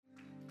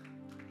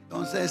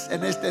Entonces,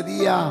 en este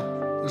día,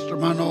 nuestro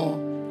hermano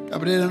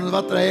Gabriel nos va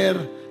a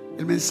traer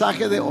el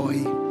mensaje de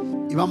hoy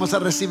y vamos a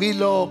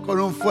recibirlo con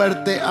un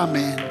fuerte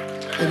amén.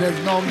 En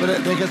el nombre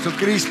de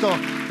Jesucristo.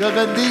 Dios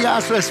bendiga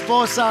a su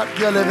esposa.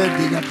 Dios le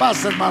bendiga.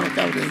 Pasa, hermano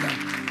Gabriel.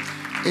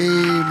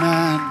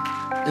 Amén.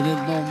 En el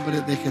nombre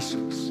de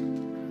Jesús.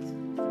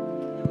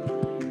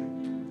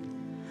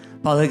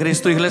 Padre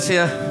Cristo,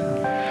 iglesia.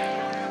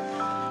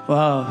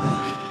 Wow,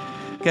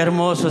 qué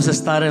hermoso es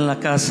estar en la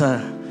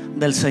casa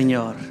del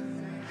Señor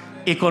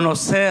y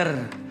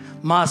conocer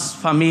más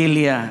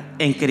familia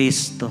en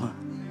Cristo.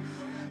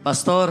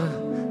 Pastor,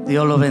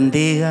 Dios lo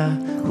bendiga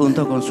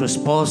junto con su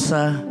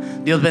esposa.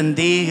 Dios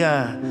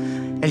bendiga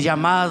el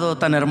llamado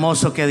tan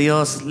hermoso que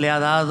Dios le ha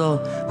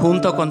dado,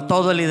 junto con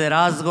todo el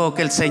liderazgo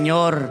que el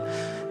Señor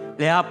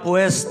le ha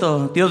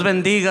puesto. Dios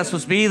bendiga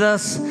sus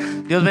vidas.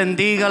 Dios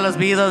bendiga las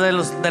vidas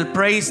del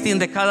praise team,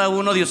 de cada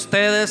uno de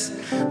ustedes.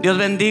 Dios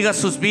bendiga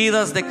sus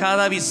vidas de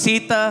cada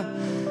visita.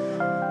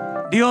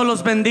 Dios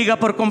los bendiga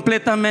por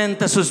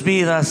completamente sus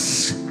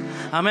vidas.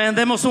 Amén.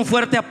 Demos un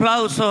fuerte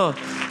aplauso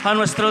a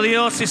nuestro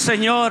Dios y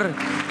Señor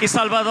y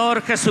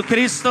Salvador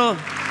Jesucristo.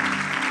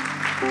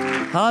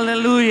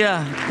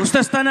 Aleluya. Usted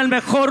está en el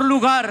mejor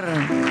lugar,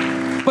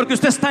 porque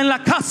usted está en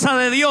la casa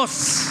de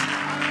Dios.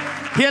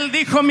 Y Él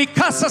dijo: mi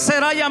casa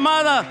será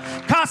llamada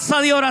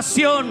casa de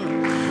oración.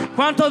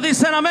 ¿Cuántos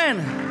dicen amén?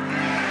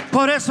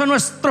 Por eso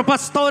nuestro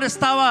pastor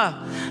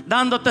estaba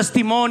dando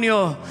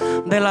testimonio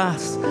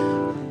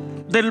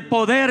del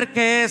poder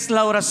que es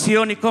la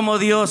oración y cómo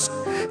Dios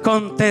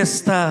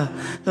contesta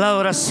la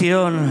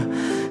oración.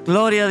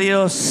 Gloria a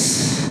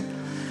Dios.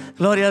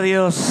 Gloria a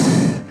Dios.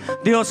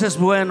 Dios es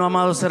bueno,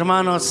 amados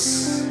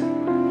hermanos.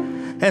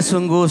 Es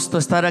un gusto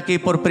estar aquí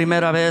por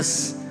primera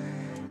vez.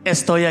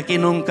 Estoy aquí,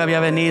 nunca había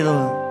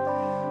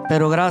venido,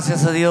 pero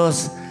gracias a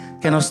Dios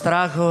que nos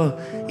trajo,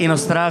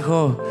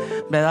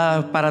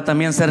 ¿verdad?, para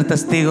también ser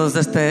testigos de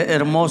este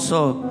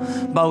hermoso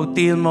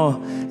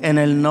bautismo en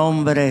el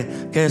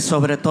nombre que es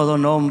sobre todo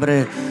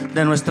nombre,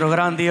 de nuestro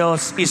gran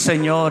Dios y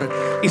Señor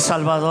y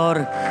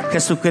Salvador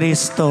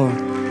Jesucristo.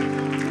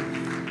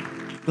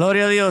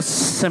 Gloria a Dios.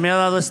 Se me ha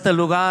dado este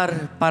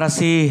lugar para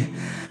así,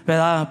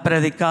 ¿verdad?,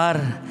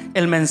 predicar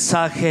el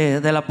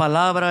mensaje de la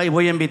palabra. Y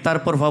voy a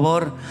invitar, por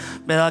favor,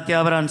 ¿verdad?, que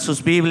abran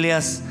sus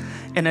Biblias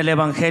en el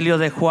Evangelio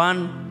de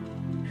Juan,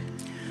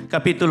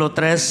 capítulo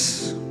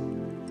 3.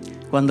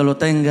 Cuando lo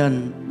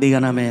tengan,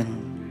 digan amén.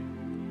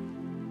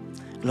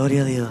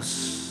 Gloria a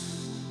Dios.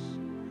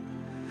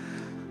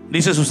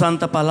 Dice su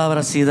santa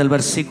palabra así, del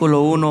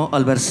versículo 1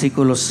 al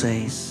versículo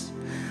 6.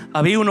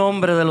 Había un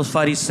hombre de los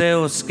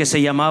fariseos que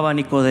se llamaba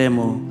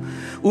Nicodemo,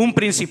 un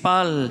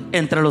principal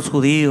entre los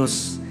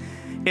judíos.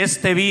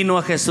 Este vino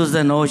a Jesús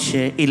de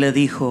noche y le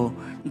dijo: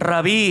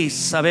 Rabí,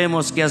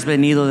 sabemos que has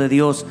venido de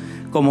Dios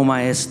como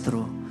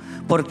maestro,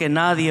 porque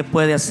nadie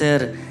puede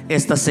hacer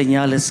estas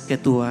señales que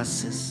tú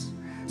haces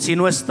si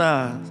no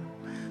está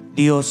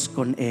Dios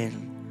con él.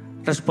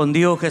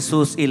 Respondió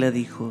Jesús y le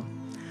dijo: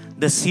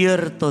 de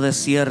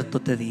cierto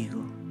te digo,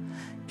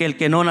 que el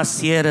que no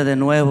naciere de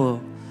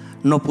nuevo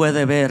no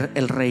puede ver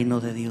el reino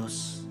de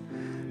Dios.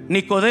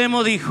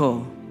 Nicodemo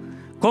dijo: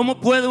 ¿cómo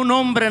puede un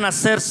hombre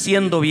nacer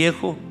siendo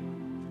viejo?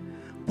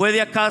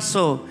 ¿Puede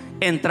acaso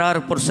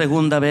entrar por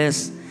segunda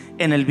vez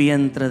en el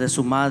vientre de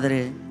su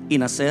madre y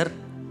nacer?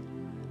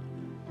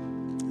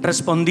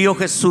 Respondió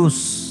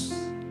Jesús: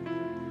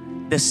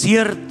 de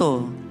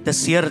cierto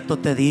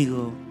te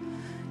digo,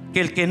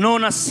 que el que no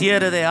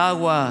naciere de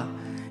agua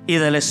y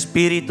del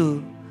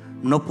Espíritu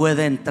no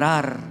puede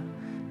entrar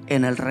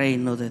en el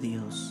reino de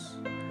Dios.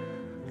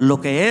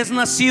 Lo que es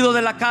nacido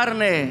de la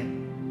carne,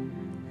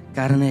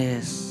 carne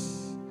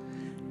es,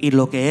 y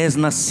lo que es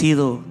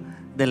nacido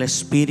del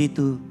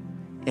Espíritu,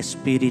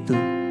 Espíritu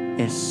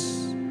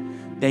es.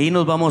 De ahí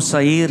nos vamos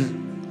a ir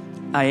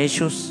a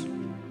Hechos,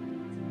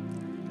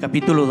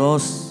 capítulo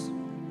 2,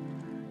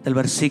 del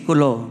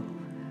versículo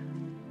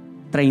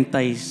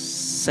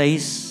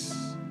 36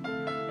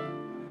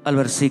 al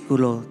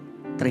versículo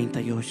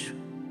 38.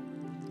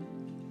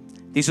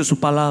 Dice su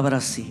palabra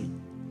así: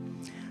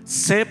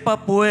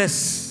 sepa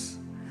pues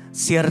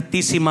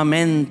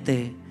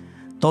ciertísimamente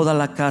toda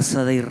la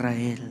casa de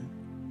Israel,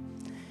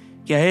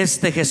 que a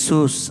este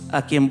Jesús,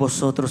 a quien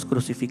vosotros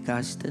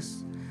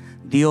crucificasteis,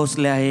 Dios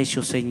le ha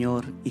hecho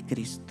Señor y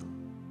Cristo.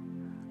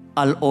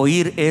 Al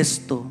oír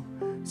esto,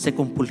 se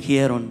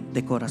compungieron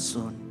de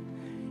corazón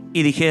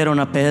y dijeron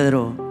a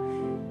Pedro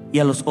y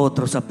a los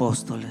otros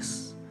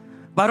apóstoles: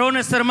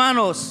 varones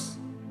hermanos,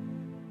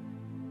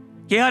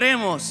 ¿qué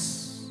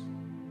haremos?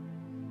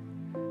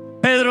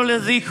 Pedro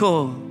les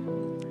dijo: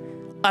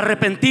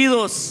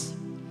 arrepentidos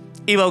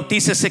y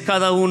bautícese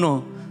cada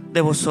uno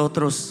de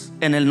vosotros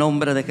en el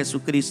nombre de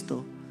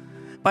Jesucristo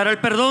para el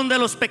perdón de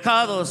los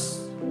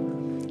pecados,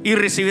 y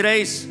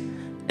recibiréis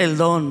el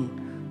don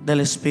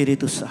del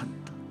Espíritu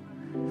Santo.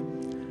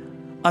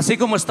 Así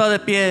como está de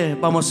pie,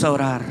 vamos a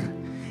orar.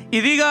 Y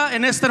diga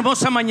en esta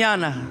hermosa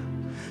mañana: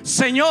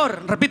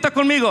 Señor, repita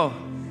conmigo,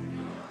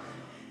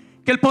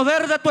 que el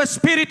poder de tu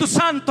Espíritu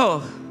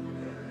Santo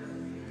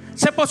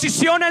se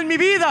posicione en mi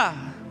vida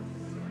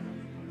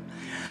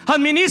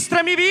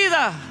Administra mi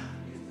vida,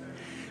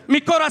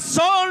 mi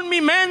corazón,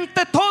 mi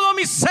mente, todo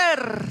mi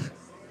ser.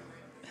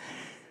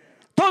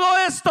 Todo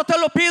esto te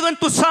lo pido en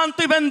tu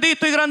santo y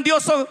bendito y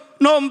grandioso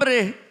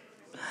nombre.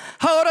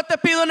 Ahora te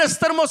pido en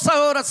esta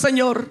hermosa hora,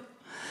 Señor,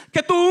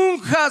 que tú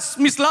unjas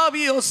mis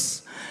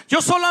labios.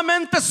 Yo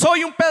solamente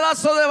soy un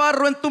pedazo de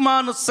barro en tu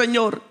mano,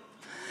 Señor.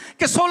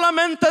 Que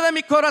solamente de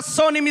mi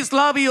corazón y mis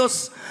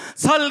labios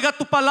salga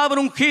tu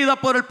palabra ungida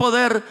por el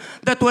poder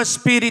de tu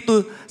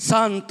Espíritu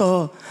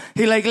Santo.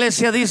 Y la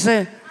iglesia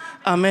dice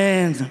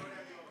amén.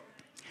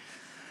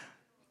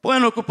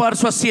 Pueden ocupar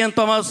su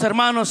asiento, amados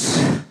hermanos.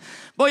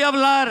 Voy a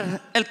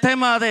hablar, el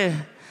tema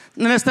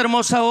en esta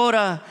hermosa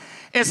hora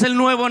es el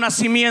nuevo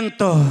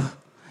nacimiento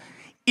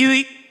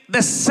y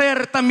de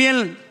ser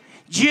también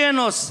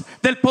llenos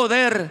del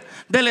poder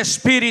del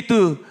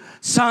Espíritu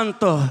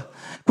Santo.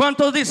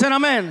 ¿Cuántos dicen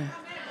amén?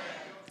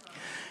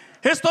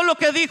 Esto es lo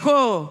que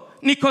dijo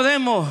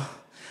Nicodemo,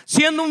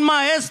 siendo un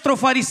maestro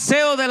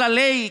fariseo de la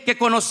ley que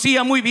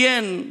conocía muy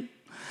bien.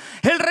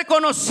 Él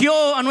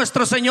reconoció a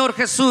nuestro Señor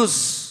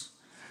Jesús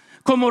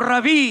como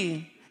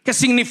rabí, que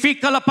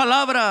significa la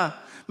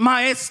palabra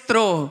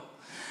maestro.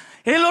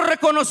 Él lo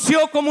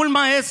reconoció como un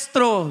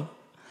maestro.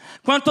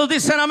 ¿Cuántos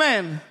dicen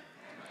amén?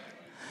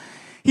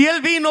 Y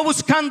él vino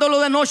buscándolo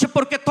de noche,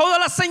 porque todas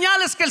las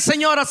señales que el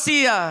Señor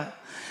hacía,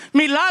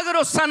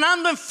 milagros,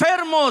 sanando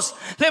enfermos,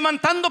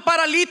 levantando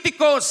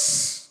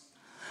paralíticos,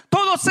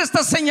 todas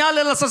estas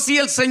señales las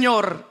hacía el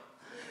Señor,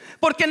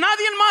 porque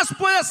nadie más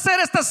puede hacer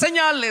estas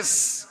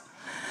señales.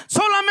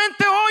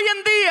 Solamente hoy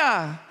en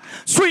día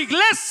su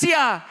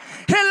iglesia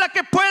es la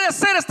que puede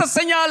hacer estas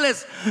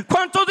señales.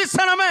 ¿Cuántos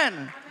dicen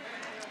amén?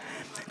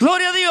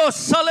 Gloria a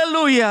Dios,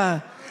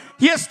 aleluya.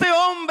 Y este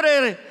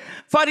hombre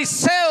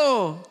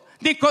fariseo,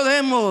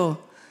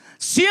 Nicodemo,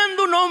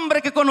 siendo un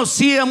hombre que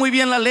conocía muy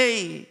bien la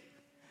ley,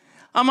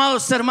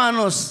 amados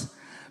hermanos,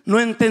 no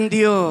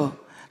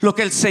entendió lo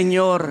que el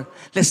Señor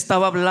le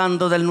estaba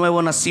hablando del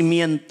nuevo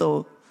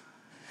nacimiento.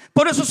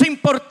 Por eso es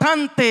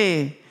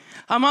importante,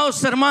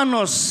 amados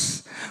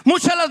hermanos,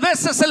 muchas de las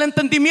veces el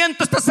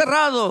entendimiento está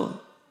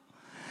cerrado,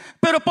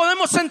 pero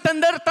podemos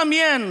entender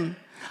también,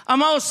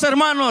 amados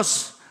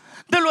hermanos,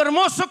 de lo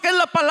hermoso que es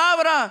la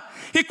palabra,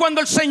 y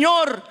cuando el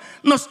Señor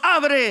nos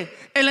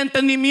abre el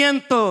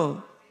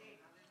entendimiento.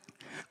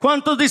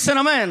 ¿Cuántos dicen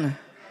amén?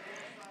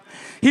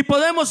 Y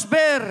podemos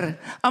ver,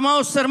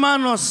 amados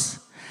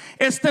hermanos,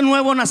 este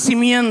nuevo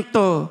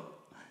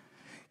nacimiento,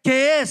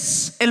 que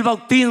es el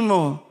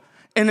bautismo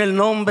en el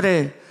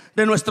nombre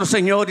de nuestro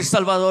Señor y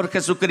Salvador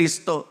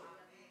Jesucristo.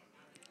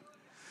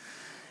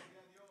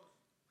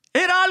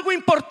 Era algo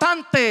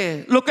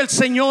importante lo que el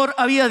Señor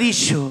había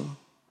dicho,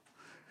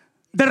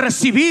 de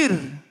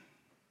recibir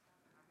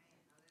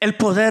el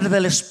poder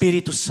del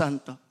Espíritu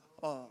Santo.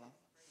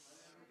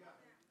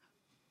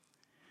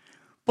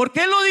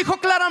 Porque Él lo dijo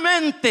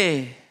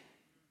claramente.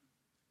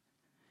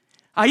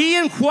 Ahí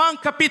en Juan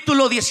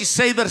capítulo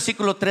 16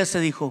 versículo 13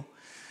 dijo: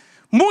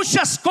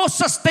 muchas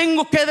cosas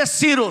tengo que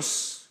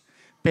deciros,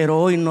 pero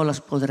hoy no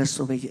las podré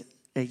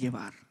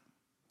sobrellevar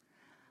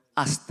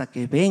hasta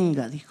que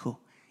venga,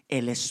 dijo,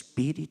 el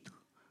Espíritu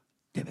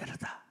de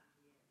verdad.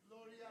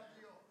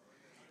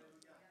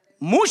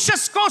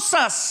 Muchas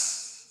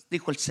cosas,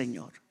 dijo el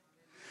Señor.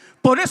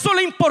 Por eso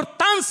la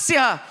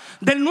importancia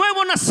del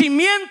nuevo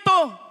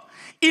nacimiento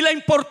y la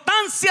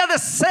importancia de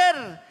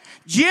ser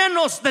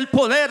llenos del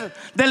poder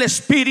del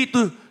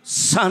Espíritu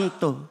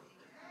Santo.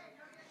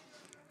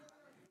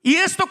 Y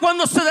esto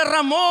cuando se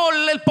derramó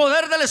el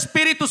poder del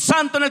Espíritu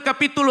Santo en el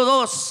capítulo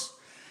 2.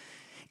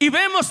 Y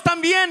vemos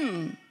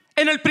también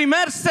en el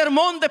primer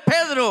sermón de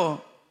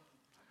Pedro.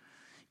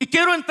 Y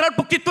quiero entrar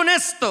poquito en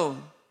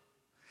esto.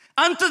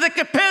 Antes de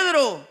que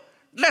Pedro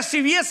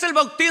recibiese el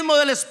bautismo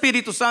del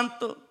Espíritu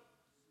Santo,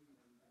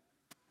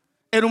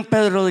 era un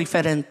Pedro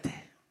diferente.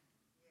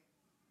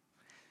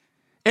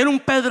 Era un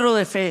Pedro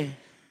de fe.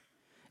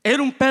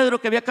 Era un Pedro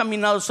que había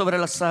caminado sobre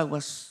las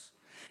aguas.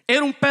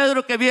 Era un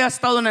Pedro que había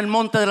estado en el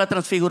monte de la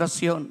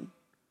transfiguración.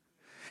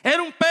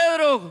 Era un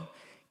Pedro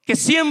que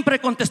siempre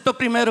contestó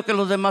primero que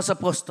los demás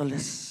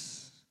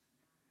apóstoles.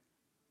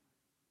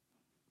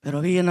 Pero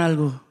había en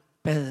algo,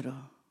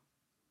 Pedro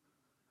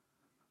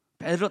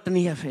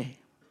tenía fe.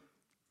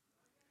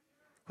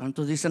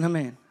 ¿Cuántos dicen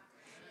amén?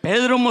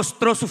 Pedro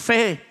mostró su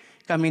fe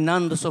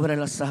caminando sobre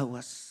las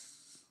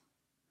aguas.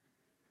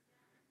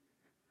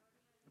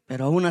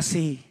 Pero aún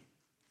así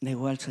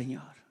negó al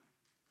Señor.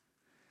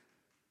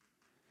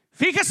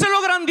 Fíjese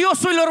lo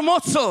grandioso y lo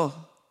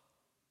hermoso,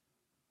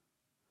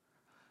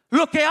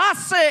 lo que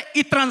hace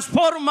y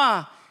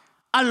transforma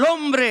al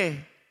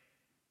hombre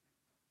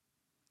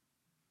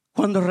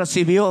cuando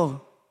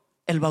recibió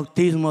el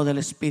bautismo del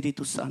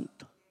Espíritu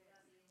Santo.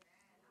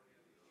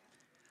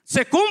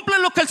 Se cumple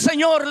lo que el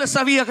Señor les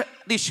había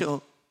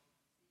dicho.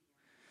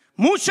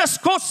 Muchas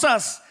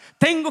cosas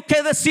tengo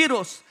que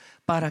deciros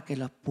para que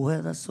la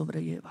pueda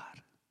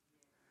sobrellevar.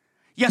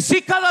 Y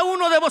así cada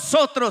uno de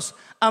vosotros,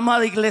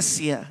 amada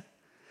iglesia,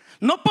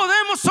 no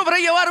podemos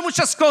sobrellevar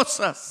muchas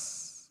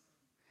cosas.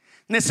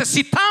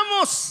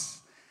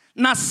 Necesitamos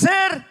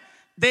nacer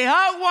de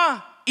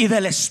agua y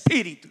del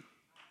Espíritu.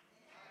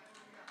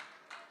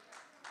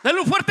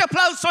 Denle un fuerte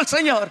aplauso al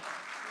Señor.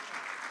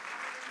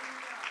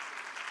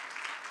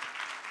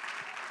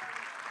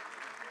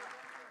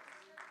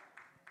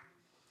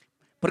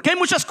 Porque hay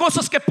muchas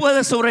cosas que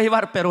puedes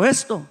sobrellevar, pero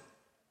esto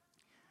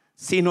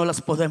sí no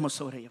las podemos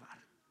sobrellevar.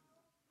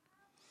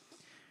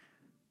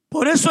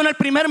 Por eso en el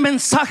primer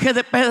mensaje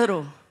de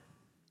Pedro,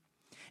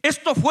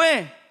 esto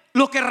fue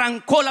lo que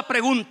arrancó la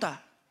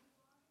pregunta.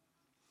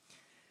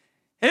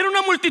 Era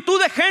una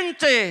multitud de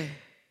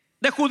gente,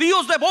 de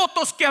judíos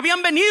devotos que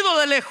habían venido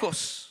de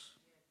lejos,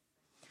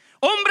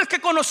 hombres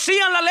que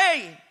conocían la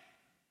ley.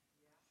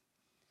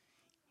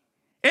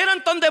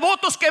 Eran tan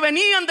devotos que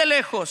venían de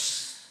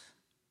lejos.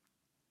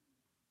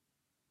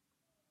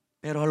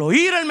 Pero al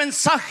oír el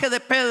mensaje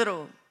de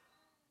Pedro,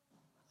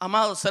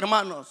 amados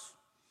hermanos,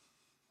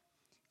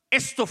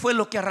 esto fue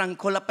lo que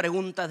arrancó la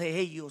pregunta de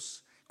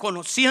ellos.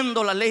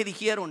 Conociendo la ley,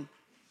 dijeron: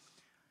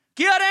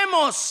 ¿qué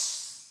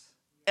haremos,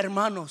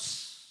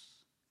 hermanos?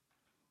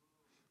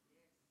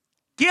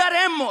 ¿Qué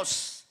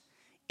haremos?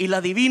 Y la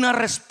divina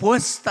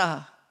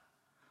respuesta,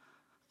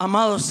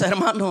 amados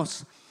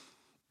hermanos,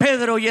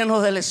 Pedro,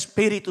 lleno del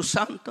Espíritu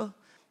Santo,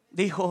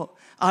 dijo: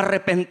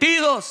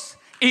 arrepentidos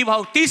y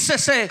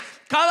bautícese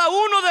cada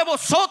uno de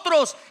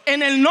vosotros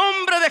en el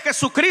nombre de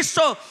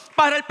Jesucristo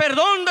para el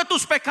perdón de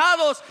tus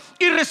pecados,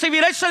 y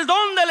recibiréis el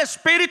don del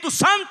Espíritu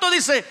Santo.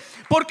 Dice: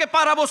 porque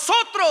para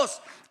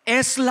vosotros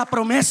es la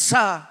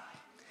promesa,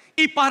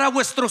 y para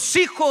vuestros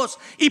hijos,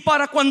 y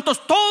para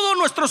cuantos todo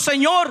nuestro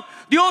Señor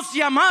Dios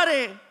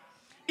llamare.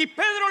 Y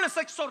Pedro les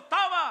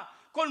exhortaba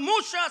con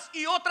muchas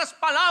y otras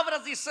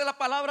palabras, dice la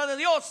palabra de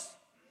Dios,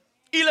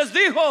 y les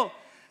dijo: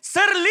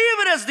 ser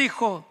libres,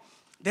 dijo,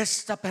 de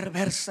esta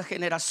perversa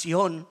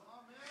generación.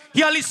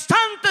 Y al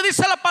instante,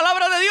 dice la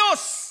palabra de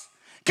Dios,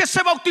 que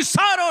se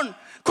bautizaron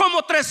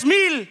como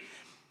 3,000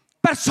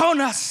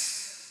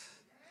 personas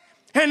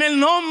en el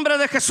nombre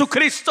de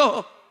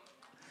Jesucristo.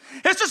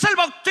 Este es el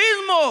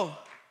bautismo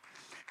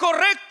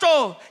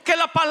correcto que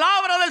la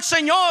palabra del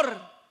Señor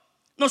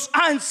nos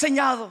ha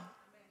enseñado.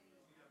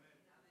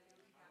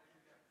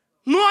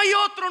 No hay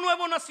otro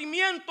nuevo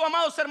nacimiento,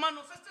 amados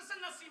hermanos. Este es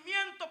el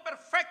nacimiento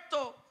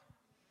perfecto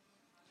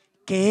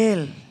que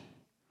Él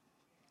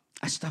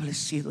ha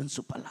establecido en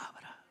su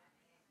palabra.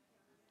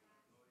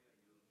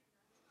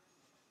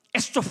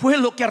 Esto fue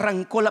lo que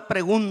arrancó la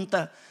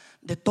pregunta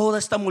de toda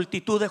esta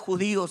multitud de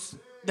judíos,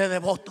 de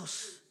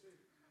devotos,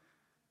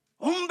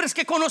 hombres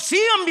que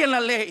conocían bien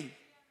la ley.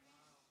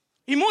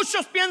 Y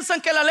muchos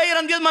piensan que la ley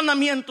eran 10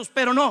 mandamientos,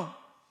 pero no,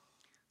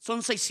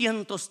 son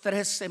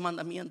 613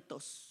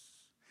 mandamientos.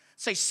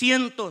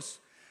 600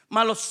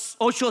 más los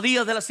 8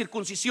 días de la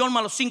circuncisión,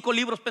 más los 5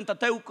 libros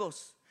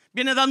pentateucos,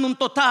 viene dando un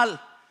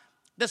total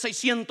de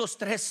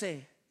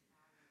 613.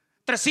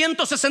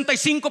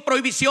 365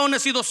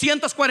 prohibiciones y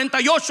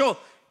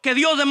 248 que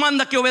Dios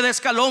demanda que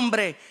obedezca al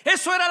hombre.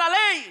 Eso era la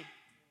ley.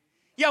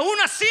 Y aún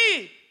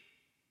así,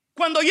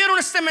 cuando oyeron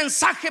este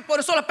mensaje, por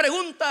eso la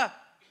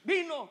pregunta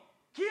vino: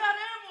 ¿qué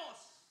haremos?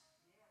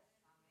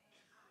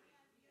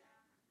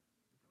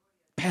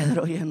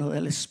 Pedro, lleno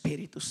del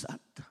Espíritu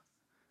Santo,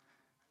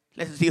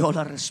 les dio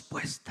la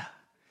respuesta.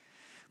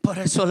 Por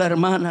eso la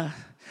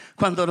hermana,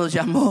 cuando nos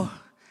llamó: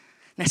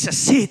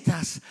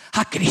 necesitas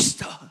a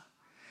Cristo.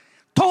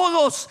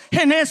 Todos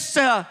en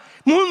este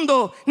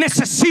mundo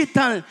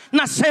necesitan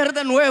nacer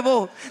de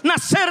nuevo,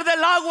 nacer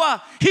del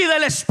agua y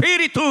del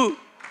Espíritu.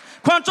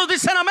 ¿Cuántos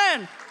dicen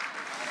amén?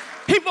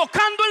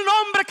 Invocando el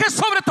nombre que es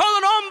sobre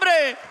todo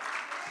nombre,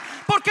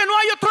 porque no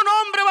hay otro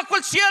nombre bajo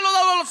el cielo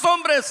dado a los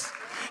hombres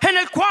en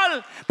el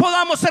cual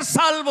podamos ser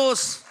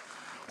salvos.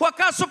 ¿O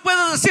acaso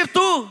puedes decir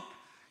tú: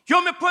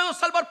 yo me puedo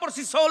salvar por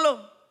sí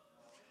solo?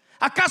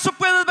 ¿Acaso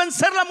puedes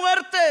vencer la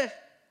muerte?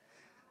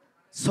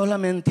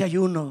 Solamente hay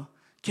uno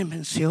quien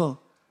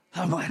venció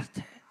la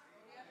muerte.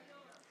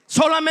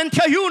 Solamente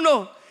hay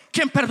uno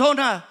quien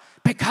perdona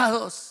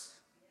pecados.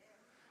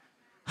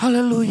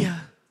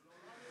 Aleluya.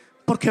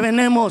 Porque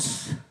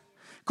venimos,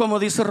 como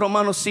dice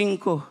Romanos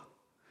 5,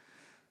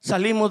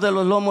 salimos de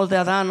los lomos de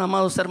Adán,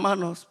 amados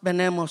hermanos.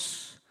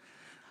 Venimos,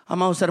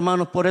 amados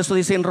hermanos, por eso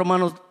dice en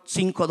Romanos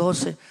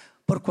 5:12: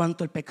 por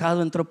cuanto el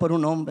pecado entró por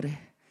un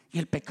hombre, y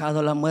el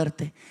pecado la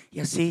muerte, y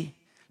así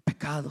el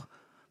pecado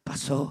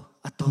pasó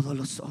a todos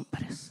los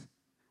hombres.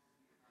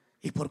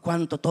 Y por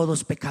cuanto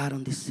todos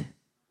pecaron, dice,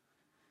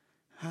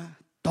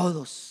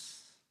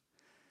 todos.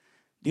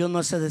 Dios no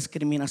hace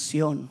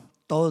discriminación.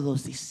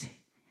 Todos,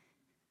 dice,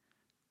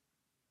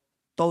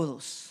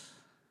 todos.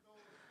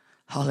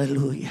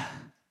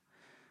 Aleluya.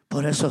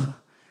 Por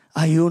eso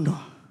hay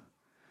uno,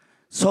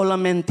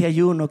 solamente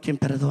hay uno quien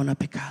perdona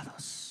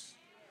pecados.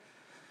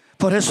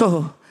 Por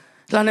eso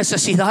la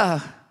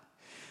necesidad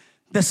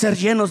de ser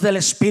llenos del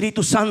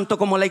Espíritu Santo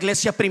como la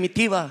iglesia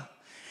primitiva.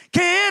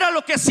 ¿Qué era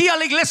lo que hacía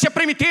la iglesia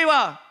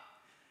primitiva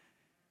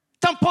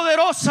tan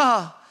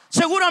poderosa?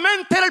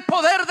 Seguramente era el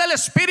poder del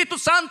Espíritu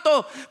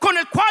Santo con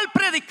el cual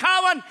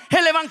predicaban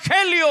el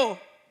evangelio.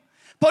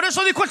 Por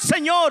eso dijo el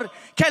Señor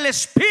que el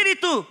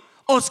Espíritu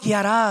os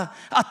guiará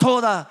a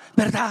toda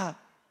verdad.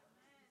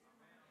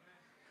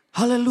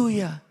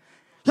 Aleluya.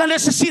 La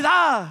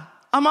necesidad,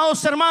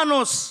 amados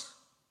hermanos,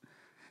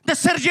 de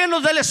ser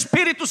llenos del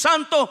Espíritu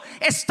Santo,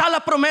 está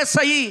la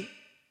promesa ahí.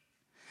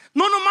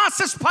 No nomás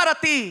es para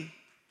ti,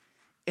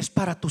 es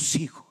para tus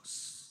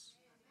hijos.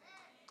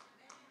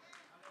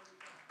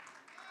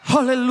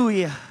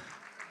 Aleluya.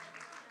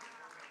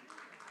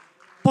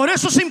 Por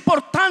eso es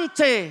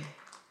importante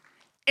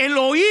el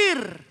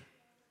oír,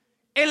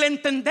 el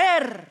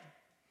entender,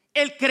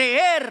 el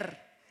creer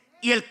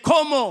y el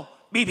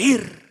cómo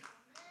vivir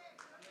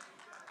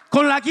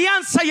con la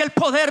guianza y el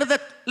poder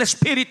del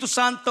Espíritu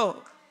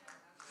Santo.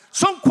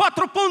 Son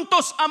 4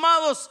 puntos,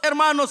 amados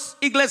hermanos,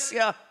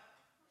 iglesia.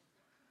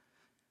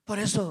 Por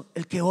eso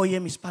el que oye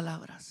mis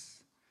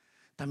palabras,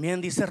 también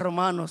dice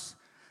Romanos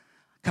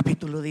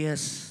capítulo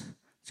 10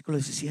 versículo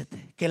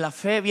 17, que la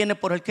fe viene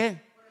por el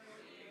 ¿qué?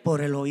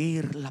 Por el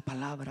oír la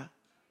palabra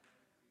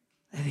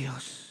de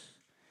Dios.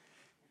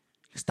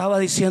 Estaba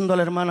diciendo a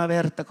la hermana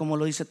Berta, como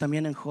lo dice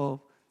también en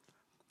Job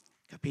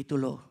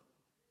capítulo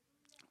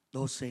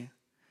 12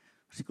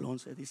 versículo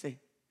 11, dice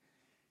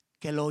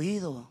que el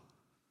oído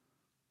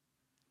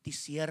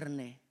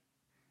discierne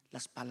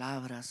las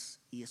palabras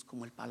y es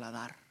como el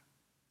paladar.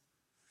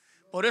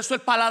 Por eso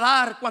el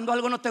paladar, cuando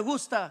algo no te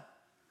gusta,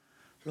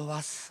 lo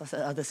vas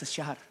a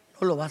desechar,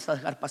 no lo vas a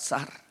dejar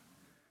pasar.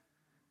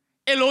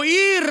 El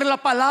oír la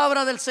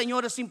palabra del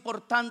Señor es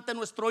importante.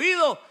 Nuestro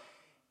oído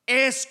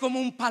es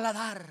como un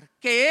paladar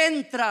que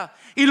entra,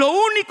 y lo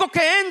único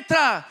que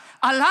entra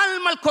al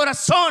alma, al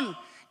corazón,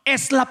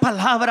 es la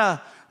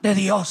palabra de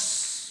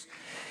Dios.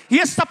 Y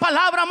esta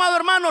palabra, amado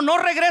hermano, no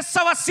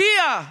regresa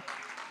vacía.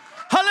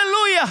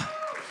 Aleluya.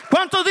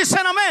 ¿Cuántos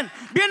dicen amén?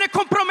 Viene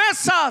con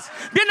promesas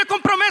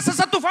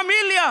a tu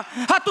familia,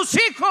 a tus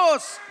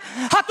hijos,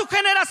 a tu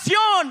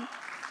generación.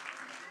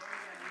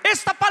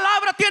 Esta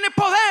palabra tiene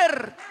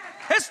poder.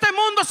 Este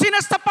mundo sin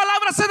esta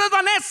palabra se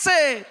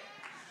desvanece.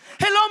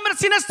 El hombre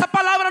sin esta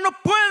palabra no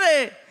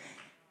puede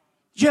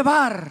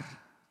llevar.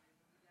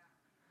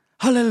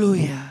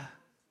 Aleluya.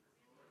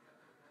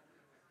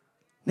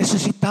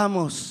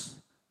 Necesitamos,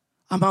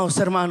 amados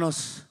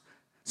hermanos,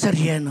 ser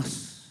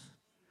llenos.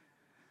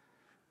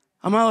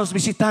 Amados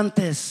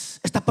visitantes,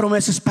 esta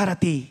promesa es para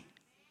ti.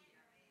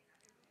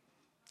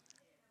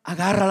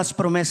 Agarra las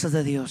promesas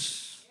de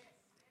Dios.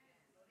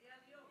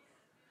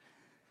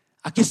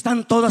 Aquí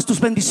están todas tus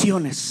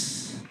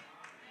bendiciones.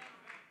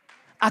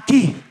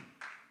 Aquí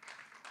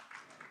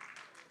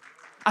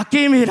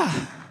mira.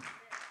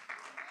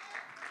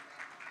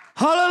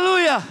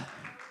 Aleluya.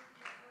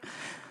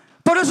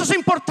 Por eso es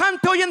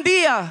importante hoy en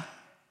día,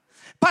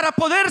 para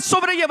poder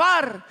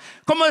sobrellevar,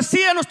 como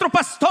decía nuestro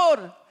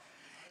pastor,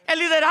 el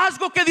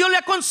liderazgo que Dios le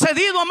ha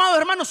concedido, amado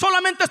hermano.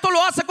 Solamente esto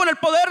lo hace con el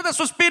poder de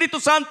su Espíritu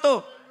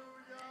Santo.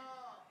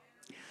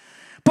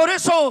 Por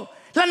eso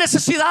la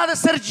necesidad de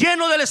ser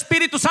lleno del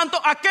Espíritu Santo.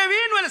 ¿A qué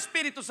vino el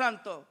Espíritu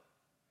Santo?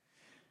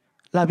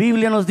 La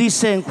Biblia nos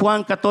dice en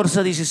Juan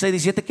 14, 16,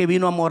 17 que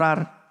vino a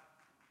morar.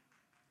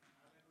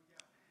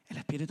 El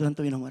Espíritu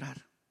Santo vino a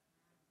morar.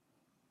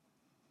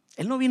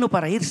 Él no vino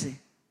para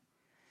irse,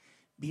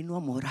 vino a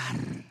morar.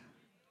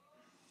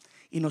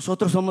 Y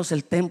nosotros somos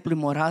el templo y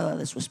morada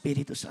de su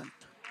Espíritu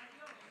Santo.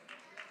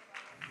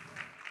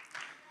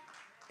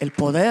 El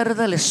poder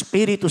del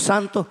Espíritu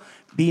Santo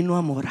vino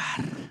a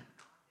morar.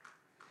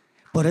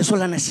 Por eso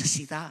la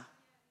necesidad.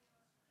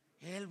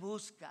 Él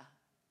busca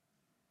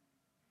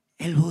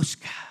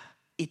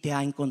y te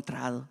ha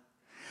encontrado.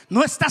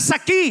 No estás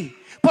aquí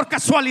por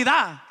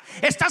casualidad.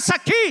 Estás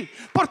aquí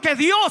porque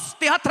Dios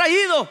te ha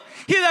traído,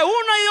 y de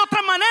una y de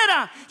otra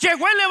manera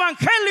llegó el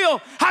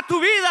evangelio a tu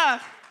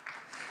vida.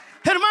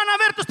 Hermana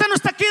Berta, usted no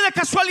está aquí de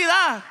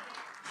casualidad.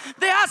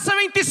 De hace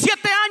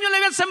 27 años le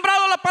habían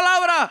sembrado la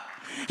palabra.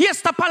 Y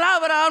esta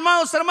palabra,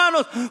 amados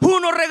hermanos,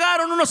 unos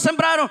regaron, unos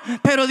sembraron,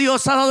 pero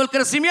Dios ha dado el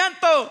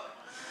crecimiento.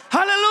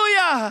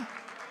 Aleluya.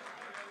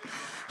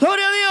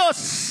 Gloria a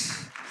Dios.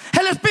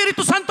 El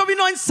Espíritu Santo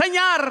vino a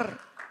enseñar.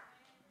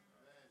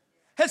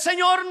 El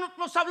Señor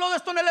nos habló de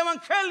esto en el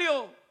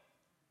evangelio.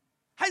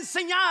 A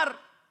enseñar.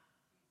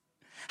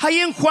 Ahí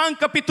en Juan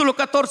capítulo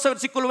 14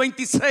 versículo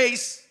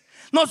 26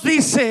 nos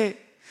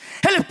dice: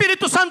 el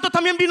Espíritu Santo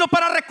también vino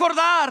para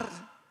recordar,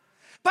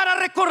 para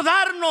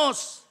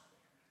recordarnos.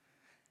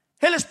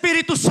 El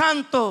Espíritu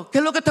Santo, ¿qué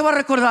es lo que te va a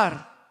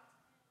recordar?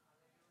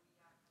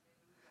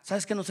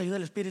 ¿Sabes qué nos ayuda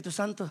el Espíritu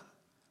Santo?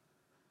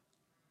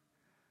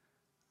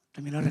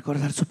 También a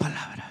recordar su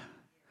palabra.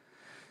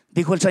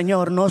 Dijo el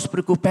Señor: no os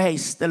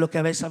preocupéis de lo que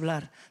habéis a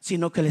hablar,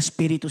 sino que el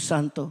Espíritu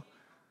Santo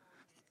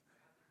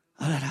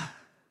hablará.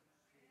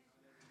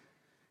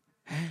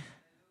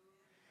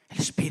 El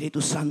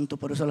Espíritu Santo,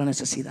 por eso la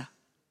necesidad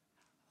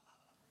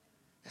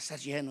de ser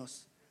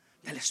llenos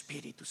del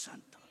Espíritu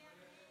Santo.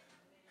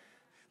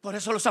 Por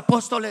eso los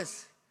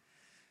apóstoles,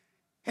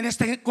 en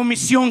esta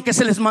comisión que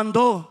se les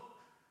mandó,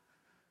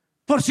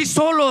 por sí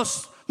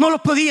solos no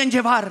lo podían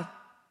llevar.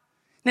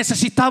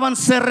 Necesitaban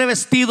ser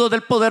revestidos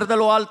del poder de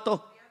lo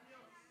alto.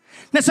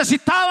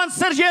 Necesitaban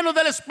ser llenos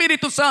del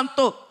Espíritu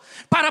Santo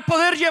para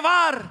poder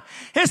llevar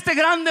este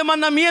grande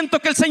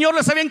mandamiento que el Señor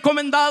les había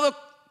encomendado.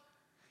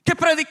 que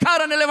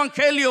predicaran el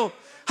evangelio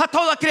a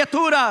toda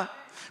criatura.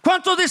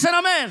 ¿Cuántos dicen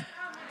amén?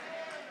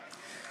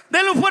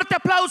 Denle un fuerte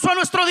aplauso a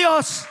nuestro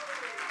Dios.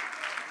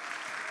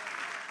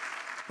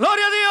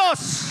 Gloria a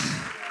Dios.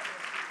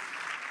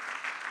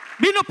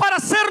 Vino para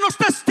hacernos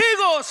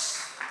testigos.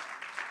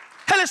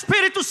 El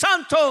Espíritu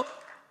Santo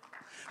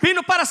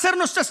vino para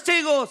hacernos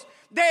testigos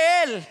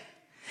de Él.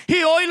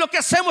 Y hoy lo que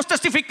hacemos,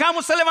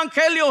 testificamos el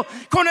evangelio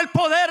con el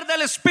poder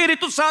del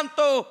Espíritu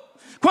Santo.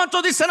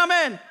 ¿Cuántos dicen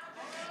amén?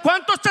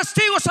 ¿Cuántos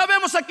testigos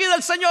sabemos aquí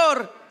del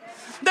Señor?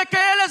 De que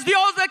Él es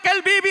Dios, de que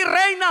Él vive y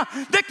reina,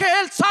 de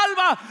que Él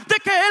salva, de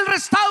que Él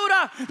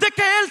restaura, de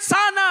que Él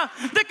sana,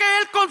 de que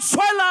Él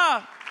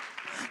consuela.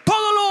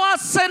 Todo lo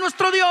hace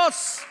nuestro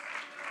Dios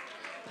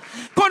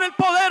con el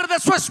poder de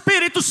su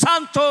Espíritu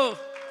Santo.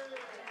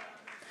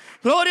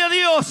 Gloria a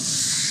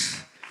Dios.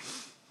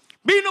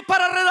 Vino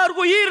para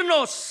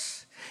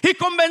redarguirnos y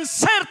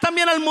convencer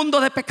también al mundo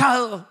de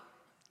pecado.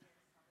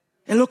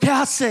 Es lo que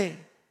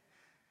hace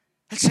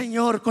el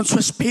Señor con su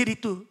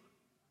Espíritu.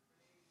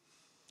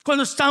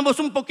 Cuando estamos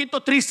un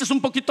poquito tristes,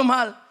 un poquito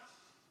mal,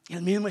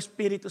 el mismo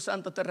Espíritu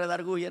Santo te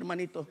redarguye,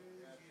 hermanito,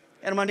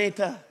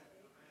 hermanita.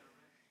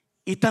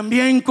 Y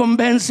también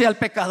convence al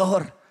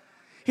pecador.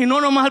 Y no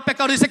nomás al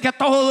pecador, dice que a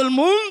todo el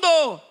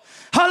mundo.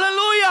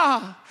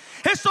 Aleluya.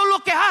 Eso es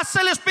lo que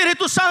hace el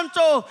Espíritu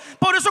Santo.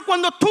 Por eso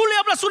cuando tú le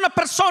hablas a una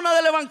persona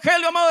del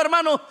evangelio, amado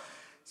hermano,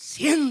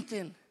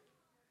 sienten.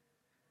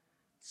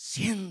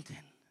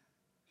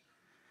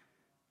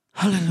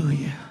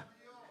 Aleluya.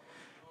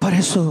 Por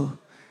eso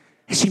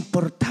es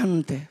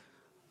importante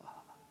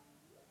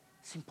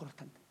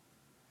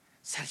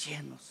ser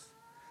llenos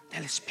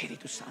del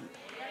Espíritu Santo.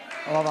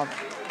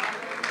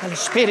 El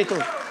Espíritu.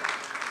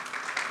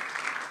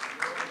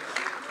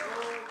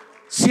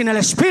 Sin el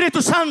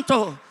Espíritu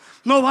Santo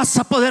no vas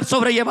a poder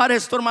sobrellevar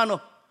esto,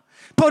 hermano.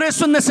 Por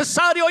eso es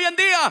necesario hoy en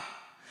día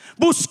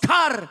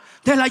buscar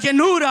de la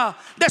llenura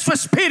de su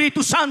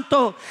Espíritu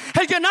Santo.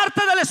 El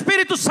llenarte del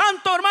Espíritu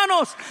Santo,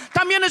 hermanos,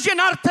 también es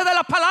llenarte de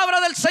la palabra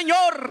del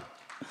Señor,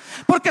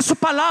 porque su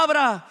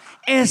palabra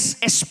es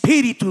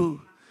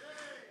espíritu.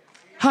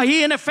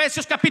 Ahí en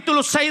Efesios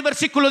capítulo 6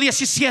 versículo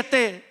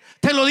 17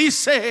 te lo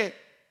dice.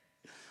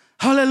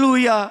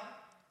 Aleluya.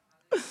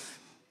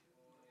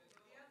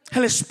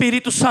 El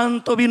Espíritu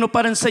Santo vino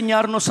para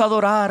enseñarnos a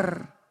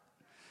adorar.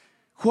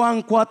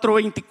 Juan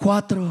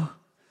 4:24.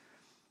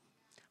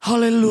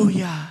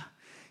 Aleluya.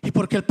 Y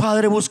porque el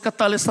Padre busca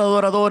tales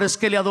adoradores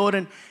que le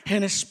adoren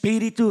en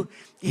espíritu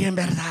y en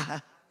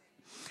verdad.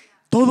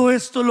 Todo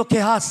esto es lo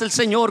que hace el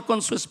Señor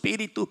con su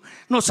Espíritu.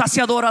 Nos hace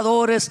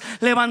adoradores.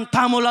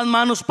 Levantamos las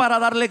manos para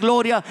darle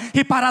gloria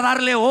y para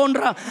darle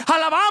honra.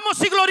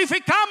 Alabamos y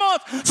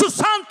glorificamos su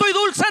santo y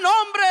dulce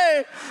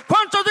nombre.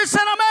 ¿Cuántos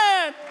dicen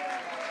amén?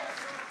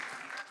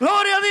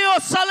 Gloria a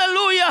Dios,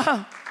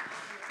 aleluya.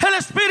 El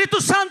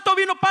Espíritu Santo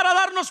vino para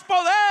darnos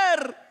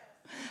poder.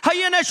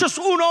 Ahí en Hechos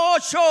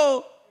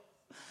 1:8.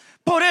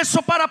 Por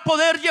eso, para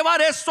poder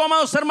llevar esto,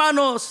 amados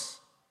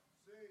hermanos,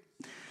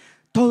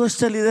 todo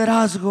este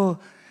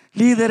liderazgo,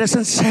 líderes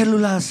en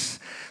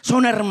células,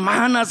 son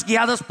hermanas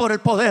guiadas por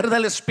el poder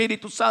del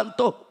Espíritu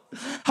Santo.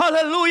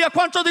 Aleluya.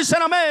 ¿Cuántos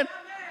dicen amén?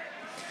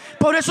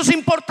 Por eso es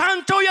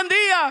importante hoy en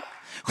día,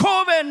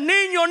 joven,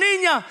 niño,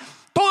 niña,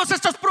 todas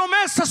estas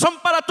promesas son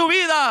para tu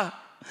vida.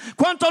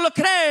 ¿Cuántos lo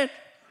creen?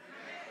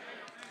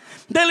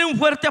 Dele un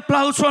fuerte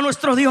aplauso a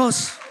nuestro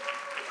Dios.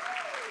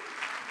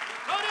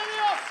 Gloria a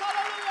Dios,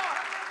 aleluya.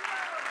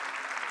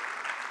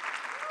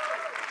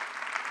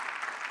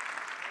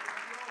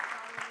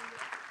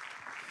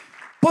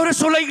 Por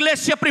eso la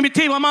iglesia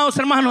primitiva, amados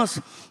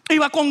hermanos,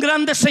 iba con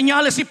grandes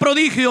señales y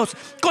prodigios,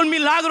 con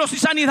milagros y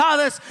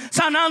sanidades,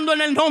 sanando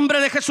en el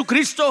nombre de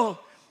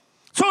Jesucristo.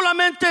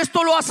 Solamente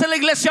esto lo hace la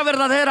iglesia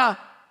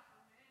verdadera.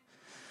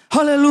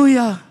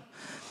 Aleluya.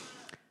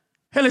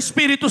 El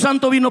Espíritu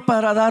Santo vino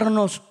para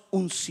darnos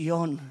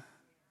unción.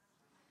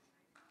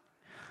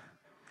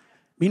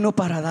 Vino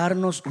para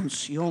darnos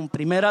unción.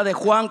 Primera de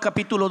Juan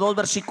capítulo 2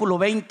 versículo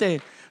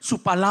 20.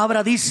 Su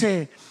palabra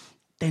dice: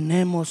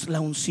 tenemos la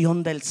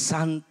unción del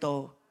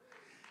Santo.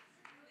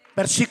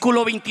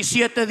 Versículo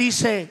 27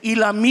 dice: y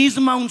la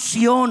misma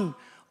unción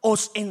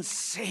os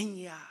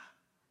enseña.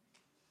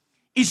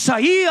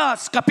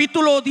 Isaías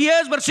capítulo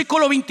 10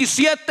 versículo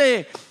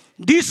 27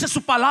 dice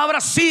su palabra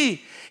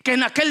así: que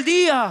en aquel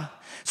día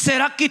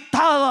será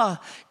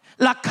quitada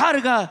la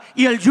carga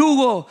y el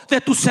yugo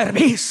de tu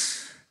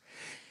cerviz,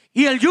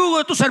 y el yugo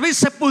de tu cerviz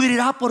se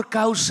pudrirá por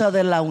causa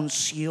de la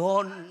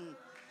unción.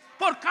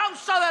 Por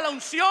causa de la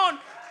unción.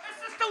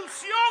 Es esta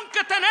unción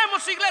que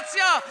tenemos,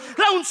 iglesia,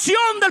 la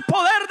unción del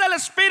poder del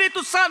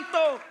Espíritu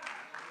Santo.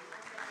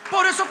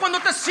 Por eso cuando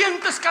te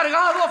sientes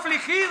cargado,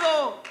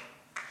 afligido,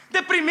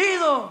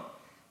 deprimido,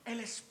 el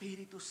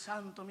Espíritu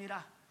Santo,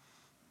 mira,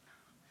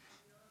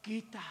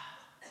 quita,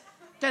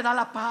 te da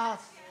la paz,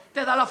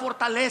 te da la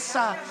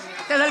fortaleza,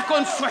 te da el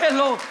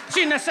consuelo.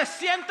 Si te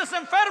sientes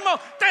enfermo,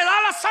 te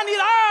da la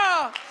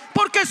sanidad,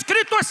 porque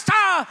escrito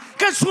está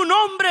que en su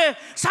nombre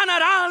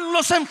sanarán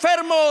los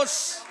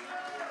enfermos.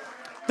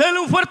 Denle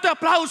un fuerte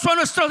aplauso a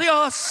nuestro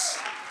Dios.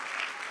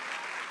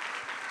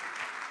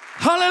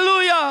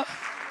 Aleluya.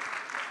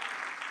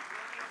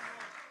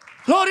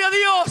 Gloria a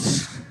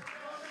Dios.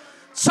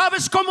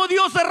 ¿Sabes cómo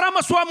Dios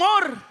derrama su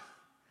amor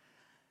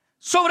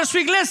sobre su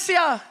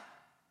iglesia?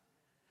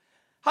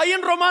 Ahí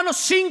en Romanos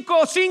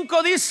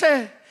 5:5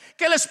 dice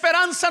que la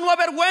esperanza no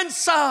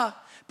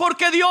avergüenza,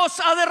 porque Dios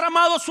ha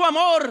derramado su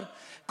amor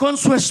con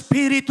su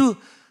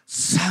Espíritu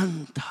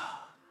Santo.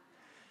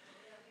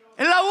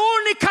 Es la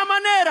única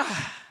manera.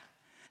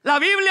 La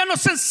Biblia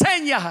nos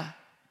enseña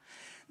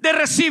de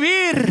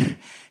recibir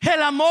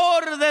el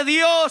amor de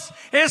Dios,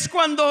 es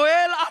cuando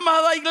Él,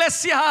 amada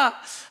iglesia,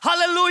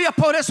 aleluya.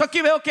 Por eso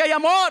aquí veo que hay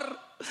amor.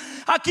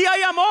 Aquí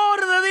hay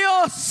amor de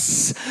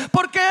Dios,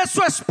 porque es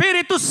su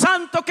Espíritu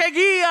Santo que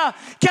guía,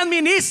 que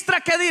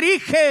administra, que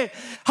dirige.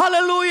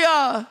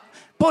 Aleluya.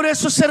 Por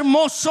eso es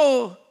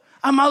hermoso,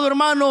 amado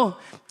hermano,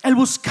 el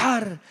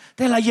buscar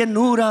de la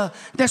llenura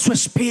de su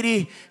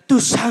Espíritu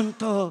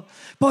Santo.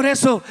 Por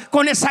eso,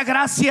 con esa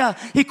gracia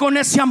y con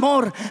ese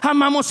amor,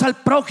 amamos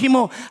al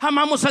prójimo,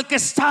 amamos al que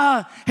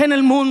está en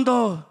el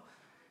mundo.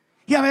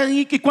 Y a ver,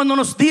 y cuando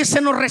nos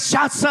dicen, nos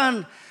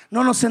rechazan,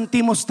 no nos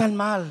sentimos tan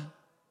mal.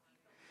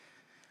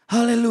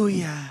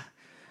 Aleluya.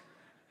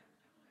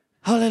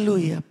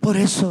 Aleluya. Por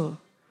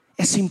eso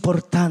es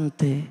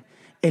importante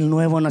el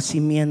nuevo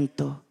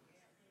nacimiento,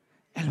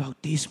 el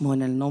bautismo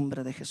en el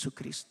nombre de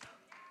Jesucristo,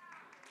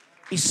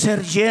 y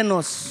ser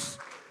llenos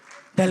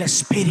del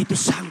Espíritu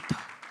Santo.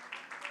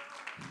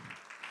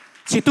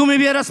 Si tú me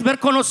hubieras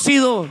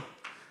conocido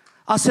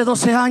hace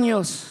 12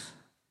 años,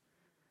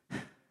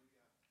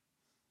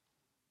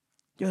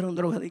 yo era un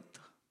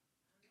drogadicto.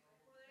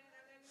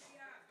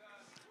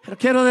 Pero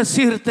quiero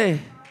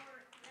decirte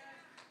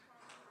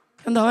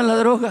que andaba en la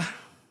droga,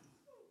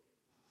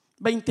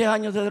 20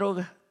 años de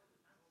droga.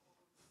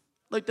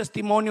 Doy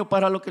testimonio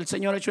para lo que el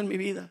Señor ha hecho en mi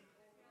vida.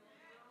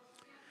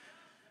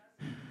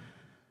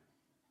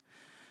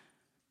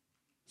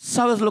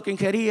 ¿Sabes lo que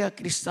ingería?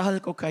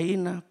 Cristal,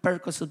 cocaína,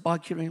 Percocet,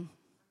 Valium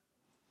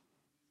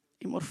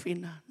y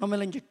morfina. No me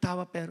la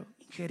inyectaba, pero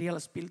ingería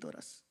las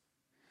píldoras.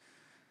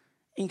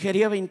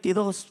 Ingería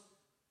 22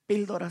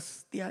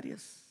 píldoras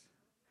diarias.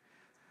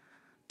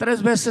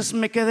 3 veces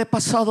me quedé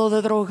pasado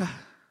de droga.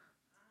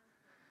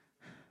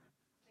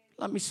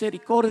 La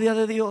misericordia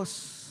de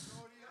Dios.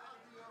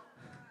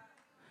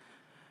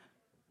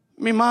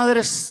 Mi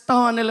madre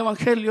estaba en el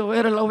evangelio,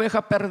 era la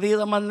oveja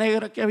perdida más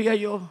negra que había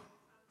yo.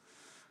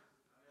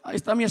 Ahí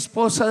está mi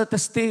esposa de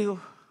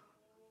testigo.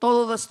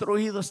 Todo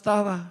destruido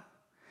estaba.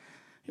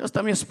 Yo hasta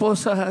a mi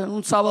esposa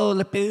un sábado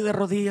le pedí de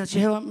rodillas: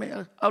 llévame,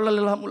 háblale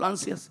a las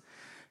ambulancias.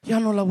 Ya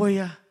no la voy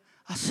a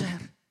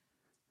hacer.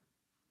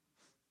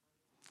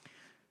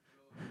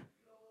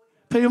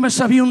 Pero yo me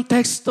sabía un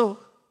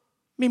texto.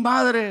 Mi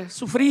madre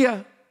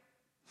sufría.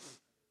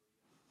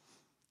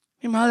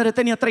 Mi madre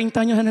tenía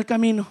 30 años en el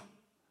camino.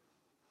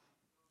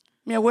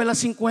 Mi abuela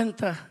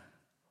 50.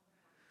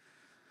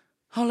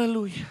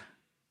 Aleluya.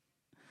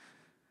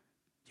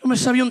 Yo me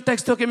sabía un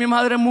texto que mi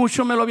madre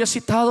mucho me lo había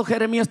citado,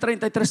 Jeremías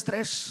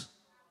 33:3.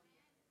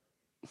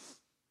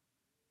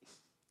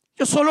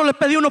 Yo solo le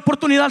pedí una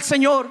oportunidad al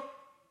Señor.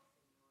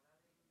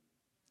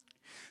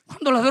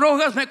 Cuando las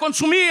drogas me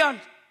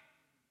consumían,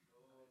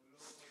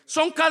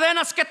 son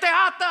cadenas que te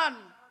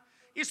atan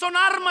y son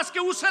armas que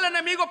usa el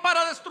enemigo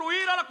para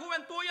destruir a la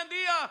juventud hoy en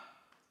día.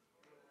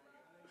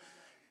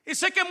 Y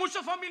sé que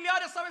muchos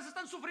familiares a veces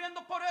están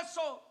sufriendo por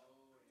eso.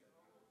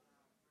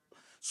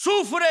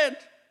 Sufren.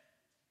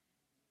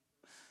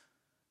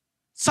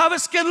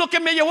 ¿Sabes qué es lo que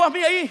me llevó a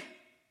mí ahí?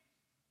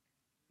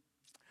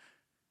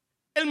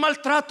 El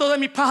maltrato de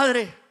mi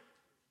padre.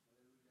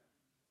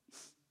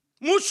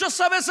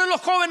 Muchas veces los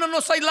jóvenes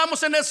nos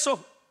aislamos en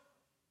eso.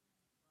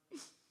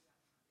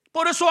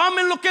 Por eso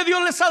amen lo que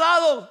Dios les ha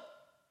dado.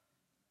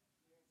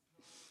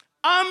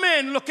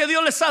 Amen lo que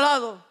Dios les ha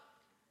dado.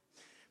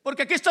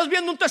 Porque aquí estás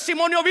viendo un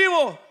testimonio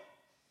vivo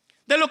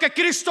de lo que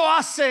Cristo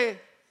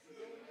hace.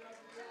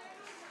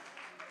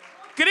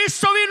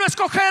 Cristo vino a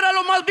escoger a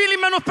lo más vil y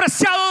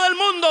menospreciado del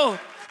mundo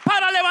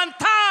para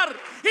levantar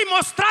y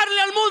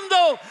mostrarle al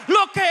mundo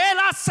lo que Él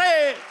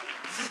hace.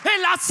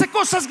 Él hace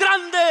cosas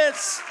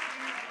grandes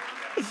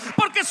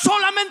porque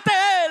solamente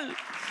Él,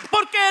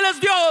 porque Él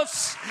es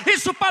Dios y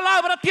su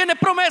palabra tiene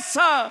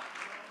promesa.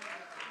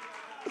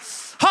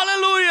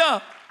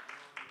 Aleluya.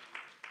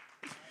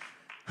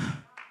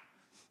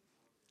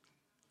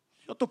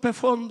 Yo topé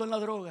fondo en la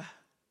droga.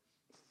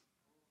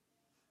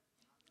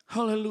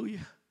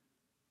 Aleluya.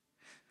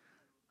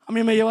 A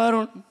mí me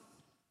llevaron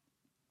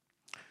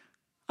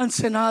a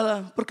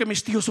Ensenada porque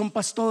mis tíos son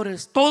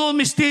pastores. Todos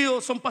mis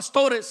tíos son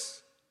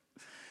pastores.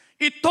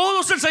 Y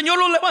todos el Señor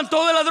los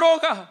levantó de la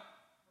droga.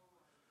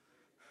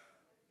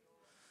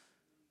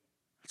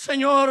 El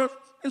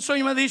Señor en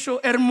sueño me ha dicho: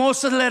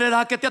 hermosa es la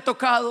heredad que te ha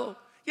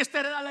tocado. Y esta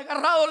heredad le he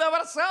agarrado, le he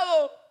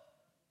abrazado.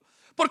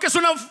 Porque es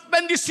una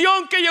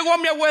bendición que llegó a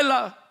mi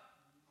abuela.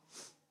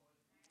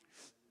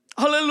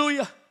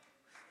 Aleluya.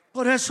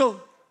 Por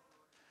eso,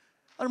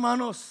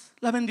 hermanos,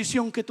 la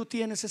bendición que tú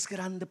tienes es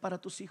grande para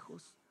tus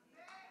hijos.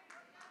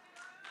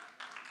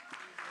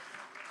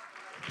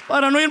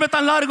 Para no irme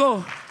tan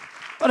largo,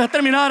 Para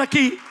terminar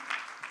aquí,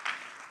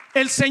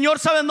 el Señor,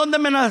 ¿sabe en dónde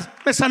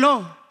me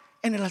sanó?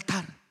 En el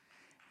altar.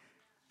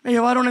 Me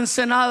llevaron a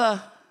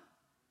Ensenada,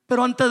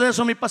 pero antes de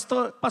eso mi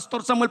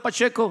pastor Samuel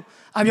Pacheco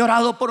había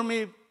orado por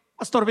mi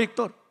pastor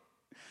Víctor.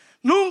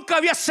 Nunca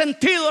había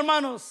sentido,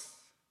 hermanos,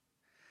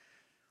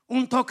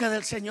 un toque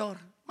del Señor.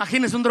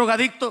 Imagínense un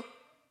drogadicto.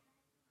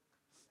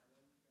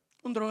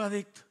 Un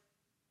drogadicto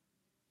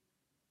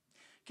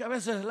que a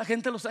veces la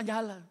gente lo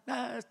señala.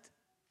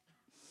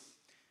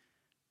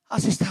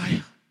 Así estaba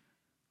yo.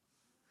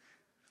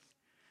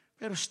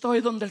 Pero estoy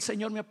donde el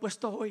Señor me ha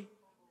puesto hoy,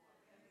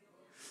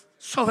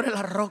 sobre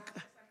la roca.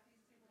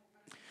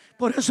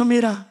 Por eso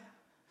mira,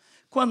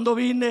 cuando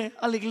vine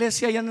a la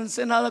iglesia allá en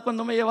Ensenada,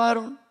 cuando me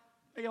llevaban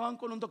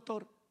con un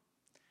doctor.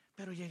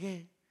 Pero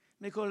llegué,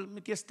 me dijo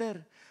mi tía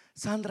Esther: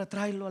 Sandra,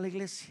 tráelo a la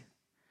iglesia.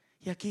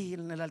 Y aquí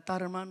en el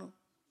altar, hermano,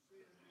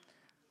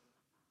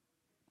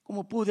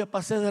 como pude,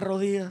 pasé de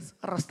rodillas,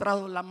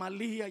 arrastrado, la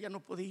malía ya no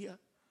podía,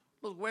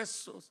 los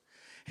huesos.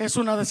 Es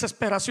una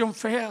desesperación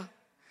fea.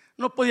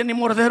 No podía ni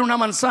morder una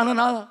manzana,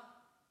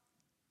 nada.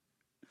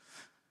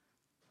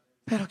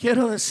 Pero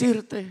quiero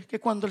decirte que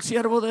cuando el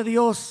siervo de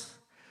Dios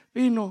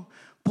vino,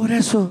 por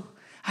eso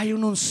hay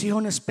una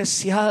unción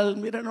especial,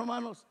 miren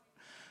hermanos,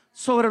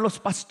 sobre los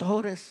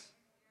pastores.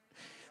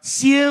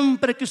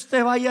 Siempre que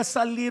usted vaya a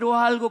salir o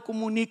algo,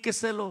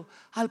 comuníqueselo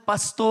al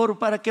pastor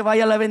para que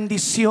vaya la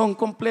bendición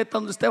completa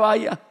donde usted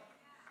vaya.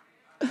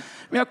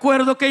 Me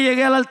acuerdo que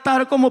llegué al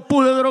altar como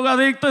pude,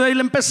 drogadicto, y de ahí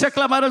le empecé a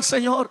clamar al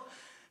Señor.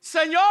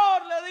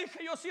 Señor, le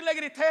dije, yo sí le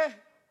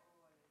grité: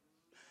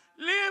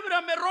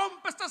 líbrame,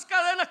 rompe estas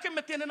cadenas que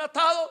me tienen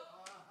atado,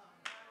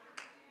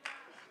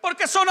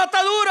 porque son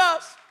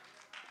ataduras.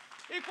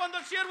 Y cuando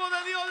el siervo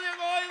de Dios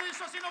llegó y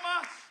hizo así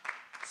nomás: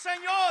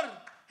 Señor,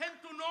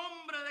 en tu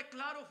nombre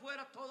declaro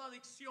fuera toda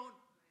adicción.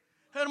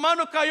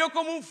 Hermano, cayó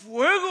como un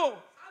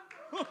fuego.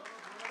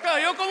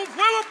 Cayó como un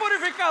fuego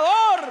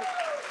purificador.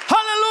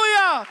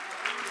 Aleluya.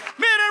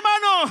 Mire,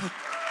 hermano,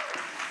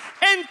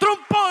 entró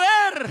un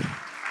poder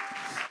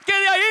que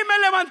de ahí me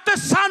levanté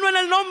sano en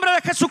el nombre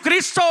de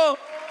Jesucristo.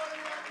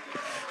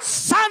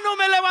 Sano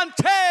me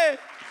levanté.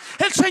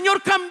 El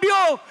Señor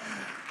cambió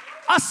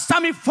hasta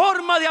mi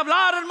forma de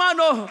hablar,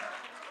 hermano.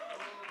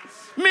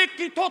 Me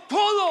quitó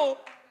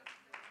todo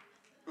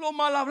lo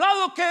mal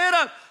hablado que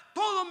era.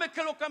 Todo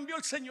que lo cambió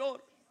el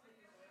Señor.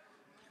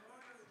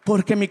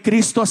 Porque mi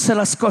Cristo hace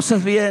las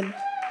cosas bien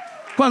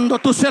cuando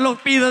tú se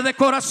lo pides de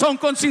corazón,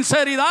 con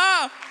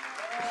sinceridad.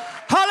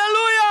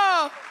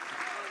 Aleluya.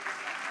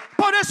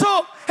 Por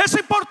eso es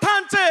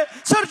importante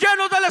ser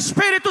llenos del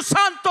Espíritu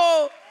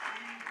Santo.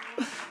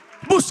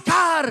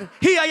 Buscar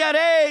y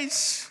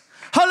hallaréis.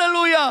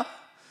 Aleluya.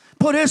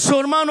 Por eso,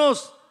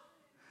 hermanos,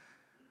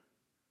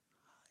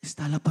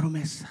 está la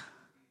promesa.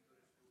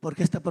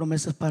 Porque esta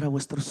promesa es para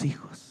vuestros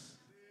hijos.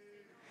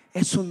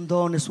 Es un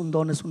don, es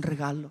un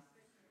regalo.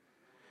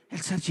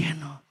 El ser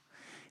lleno.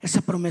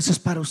 Esa promesa es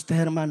para usted,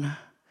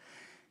 hermana.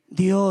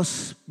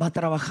 Dios va a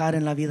trabajar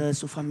en la vida de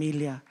su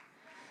familia,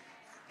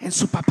 en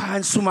su papá,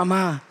 en su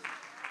mamá.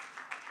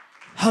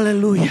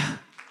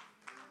 Aleluya.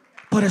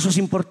 Por eso es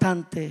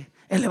importante.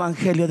 El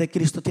evangelio de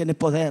Cristo tiene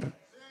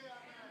poder.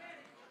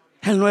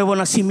 El nuevo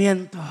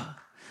nacimiento.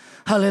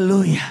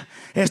 Aleluya.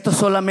 Esto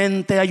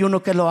solamente hay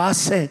uno que lo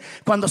hace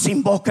cuando se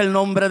invoca el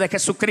nombre de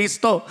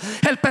Jesucristo.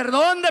 El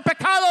perdón de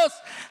pecados,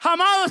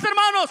 amados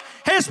hermanos,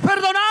 es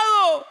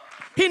perdonado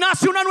y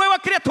nace una nueva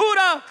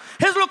criatura.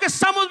 Es lo que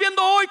estamos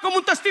viendo hoy como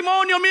un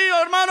testimonio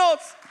mío, hermanos.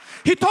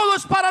 Y todo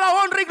es para la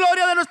honra y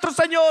gloria de nuestro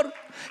Señor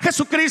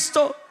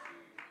Jesucristo.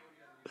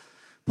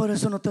 Por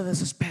eso no te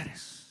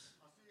desesperes.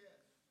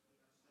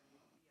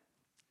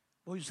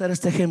 Voy a usar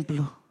este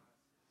ejemplo.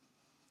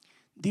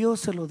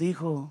 Dios se lo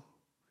dijo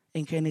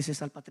en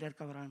Génesis al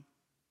patriarca Abraham.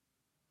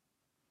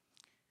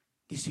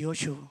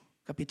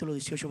 Capítulo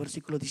 18,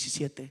 versículo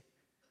 17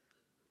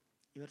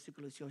 y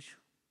versículo 18.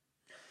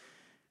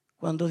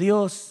 Cuando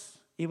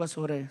Dios iba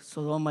sobre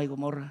Sodoma y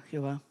Gomorra,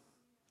 Jehová: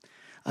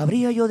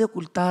 ¿habría yo de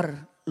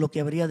ocultar lo que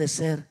habría de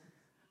ser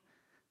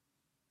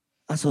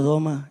a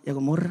Sodoma y a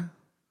Gomorra?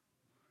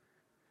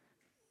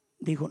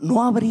 Dijo: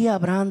 no habría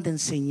Abraham de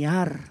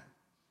enseñar.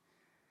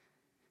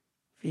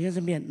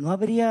 Fíjense bien, no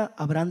habría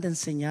Abraham de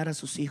enseñar a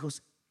sus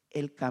hijos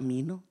el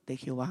camino de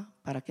Jehová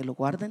para que lo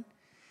guarden,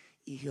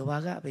 y Jehová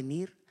haga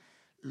venir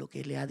lo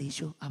que le ha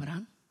dicho a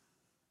Abraham.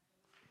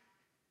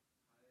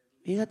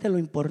 Fíjate lo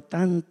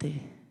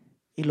importante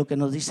y lo que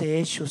nos dice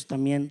Hechos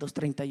también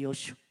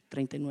 2:38,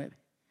 39.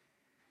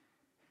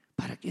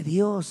 Para que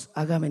Dios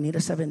haga venir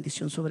esa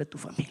bendición sobre tu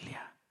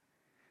familia,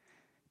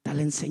 tal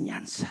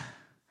enseñanza,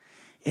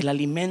 el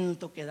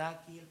alimento que da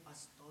aquí el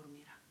pastor.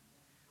 Mira,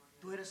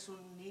 tú eres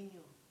un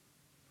niño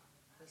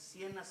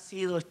recién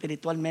nacido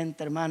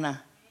espiritualmente,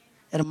 hermana,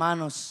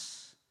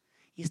 hermanos,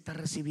 y estás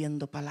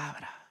recibiendo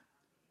palabra,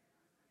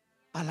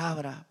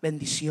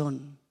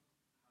 bendición.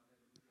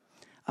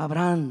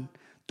 Abraham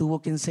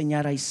tuvo que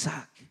enseñar a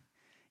Isaac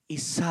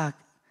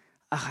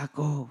a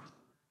Jacob,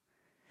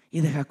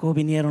 y de Jacob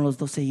vinieron los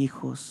 12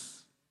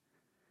 hijos.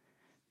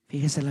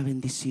 Fíjese la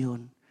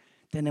bendición.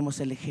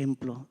 tenemos el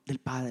ejemplo del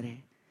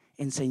Padre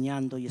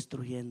enseñando y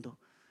instruyendo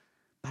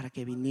para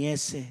que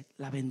viniese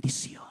la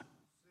bendición.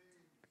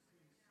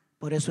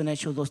 Por eso en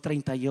Hechos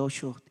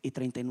 2:38 y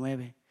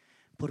 39,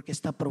 porque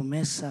esta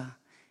promesa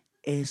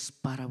es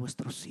para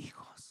vuestros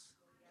hijos.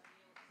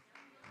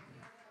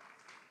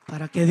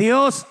 Para que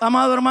Dios,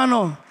 amado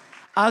hermano,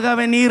 haga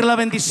venir la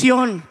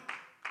bendición,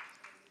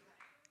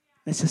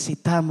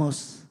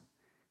 necesitamos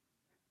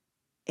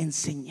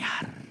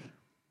enseñar.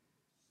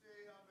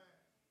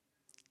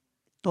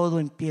 Todo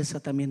empieza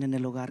también en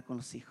el hogar con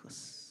los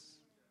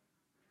hijos.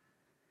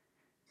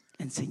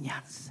 La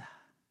enseñanza,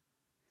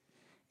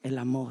 el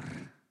amor,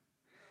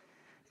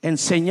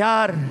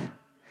 enseñar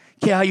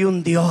que hay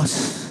un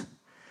Dios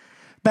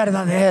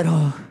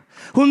verdadero,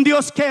 un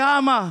Dios que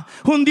ama,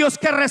 un Dios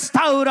que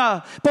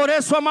restaura. Por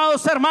eso,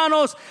 amados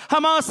hermanos,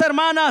 amadas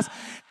hermanas,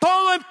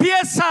 todo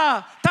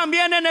empieza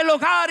también en el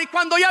hogar. Y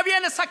cuando ya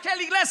vienes aquí a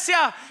la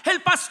iglesia,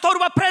 el pastor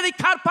va a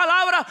predicar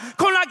palabra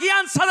con la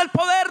guianza del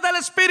poder del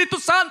Espíritu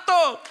Santo,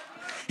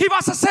 y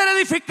vas a ser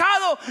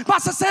edificado,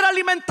 vas a ser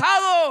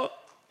alimentado.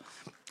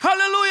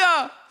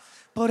 Aleluya.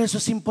 Por eso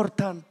es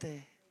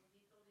importante.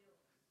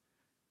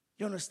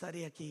 Yo no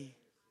estaría aquí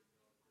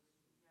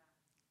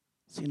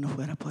si no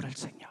fuera por el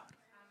Señor.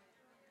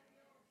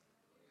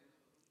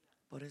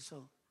 Por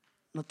eso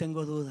no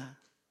tengo duda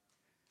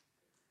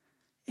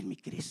en mi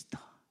Cristo,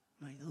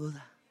 no hay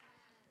duda.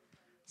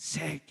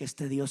 Sé que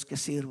este Dios que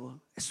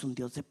sirvo es un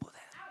Dios de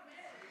poder,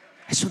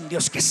 es un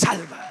Dios que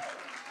salva,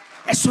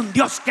 es un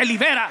Dios que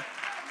libera,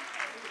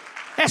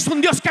 es un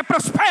Dios que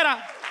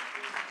prospera.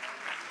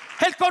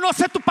 Él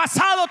conoce tu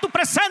pasado, tu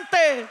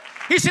presente,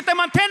 y si te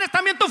mantienes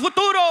también tu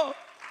futuro.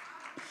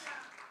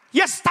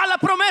 Y está la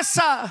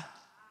promesa,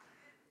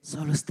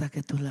 solo está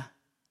que tú la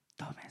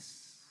tomes.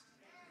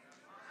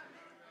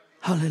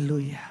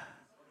 Aleluya.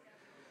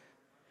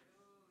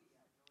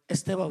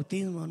 Este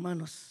bautismo,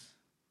 hermanos,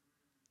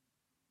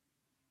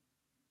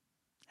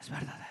 es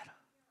verdadero.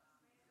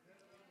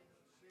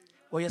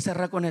 Voy a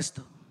cerrar con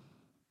esto.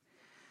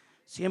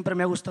 Siempre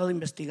me ha gustado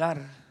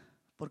investigar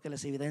porque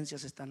las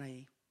evidencias están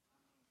ahí.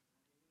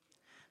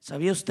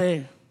 ¿Sabía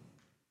usted?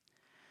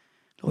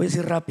 Lo voy a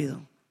decir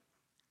rápido.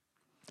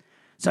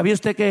 ¿Sabía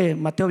usted que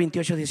Mateo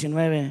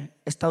 28:19?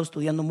 He estado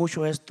estudiando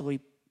mucho esto y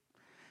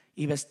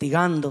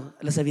investigando.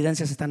 Las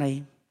evidencias están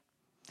ahí.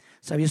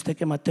 ¿Sabía usted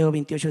que Mateo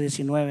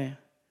 28:19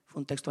 fue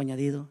un texto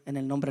añadido en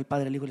el nombre del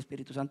Padre, el Hijo y el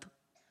Espíritu Santo?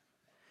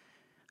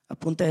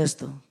 Apunte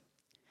esto.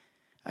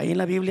 Ahí en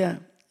la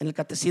Biblia, en el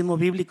catecismo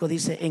bíblico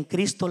dice: en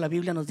Cristo. La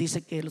Biblia nos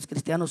dice que los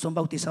cristianos son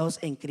bautizados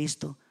en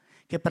Cristo,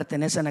 que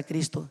pertenecen a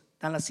Cristo.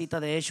 Está en la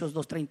cita de Hechos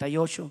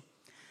 2:38,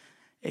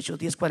 Hechos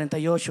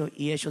 10:48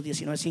 y Hechos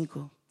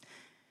 19:5.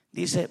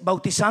 Dice: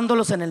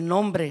 bautizándolos en el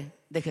nombre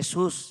de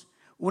Jesús.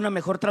 Una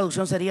mejor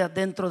traducción sería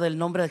dentro del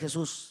nombre de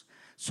Jesús.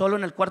 Solo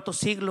en el cuarto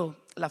siglo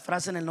la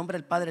frase en el nombre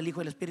del Padre, el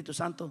Hijo y el Espíritu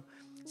Santo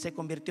se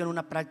convirtió en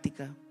una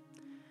práctica.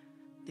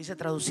 Dice,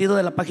 traducido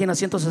de la página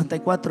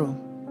 164: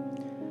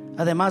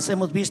 además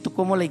hemos visto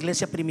cómo la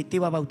iglesia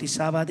primitiva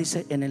bautizaba,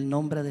 dice, en el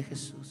nombre de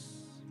Jesús.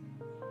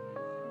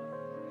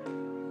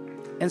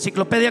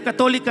 Enciclopedia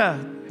Católica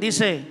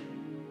dice: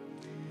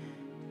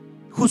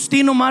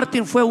 Justino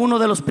Mártir fue uno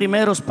de los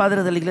primeros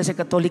padres de la iglesia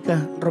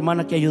católica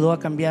romana que ayudó a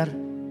cambiar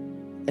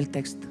el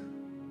texto.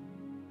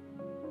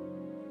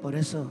 Por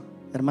eso,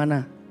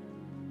 hermana,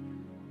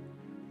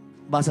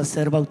 vas a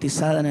ser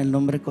bautizada en el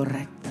nombre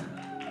correcto,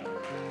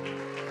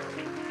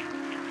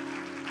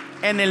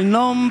 en el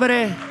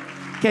nombre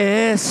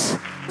que es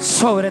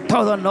sobre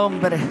todo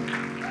nombre.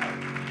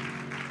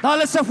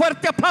 Dale ese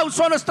fuerte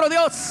aplauso a nuestro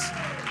Dios.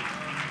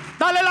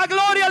 Dale la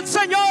gloria al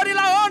Señor y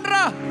la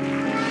honra.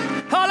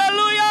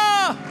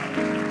 Aleluya.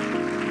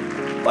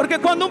 Porque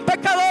cuando un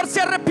pecador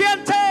se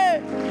arrepiente,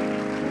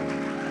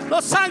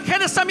 los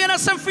ángeles también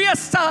hacen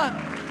fiesta.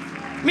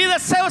 Mi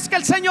deseo es que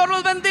el Señor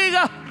los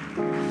bendiga.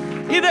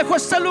 Y dejo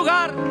este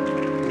lugar,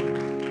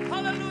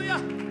 aleluya,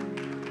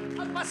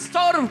 al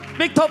pastor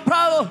Víctor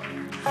Prado.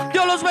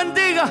 Dios los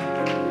bendiga.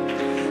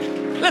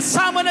 Les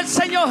amo en el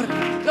Señor.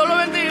 Dios los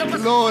bendiga,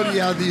 pastor.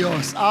 Gloria a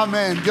Dios.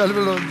 Amén. Dios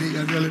los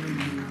bendiga. Dios les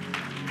bendiga.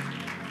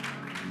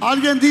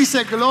 Alguien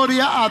dice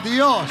gloria a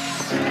Dios.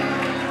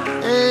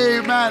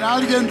 Amén.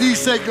 Alguien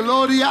dice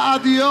gloria a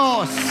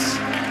Dios.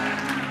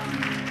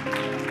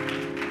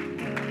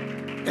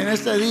 En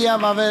este día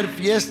va a haber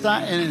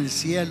fiesta en el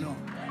cielo.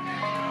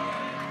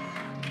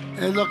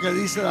 Es lo que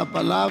dice la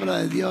palabra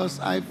de Dios.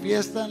 Hay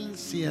fiesta en el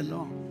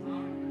cielo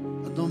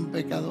cuando un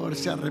pecador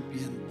se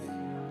arrepiente.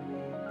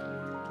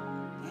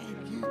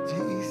 Thank you,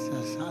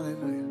 Jesus.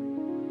 Aleluya.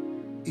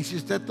 Y si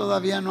usted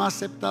todavía no ha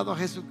aceptado a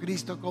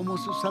Jesucristo como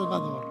su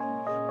Salvador,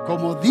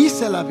 como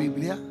dice la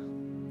Biblia,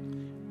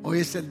 hoy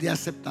es el día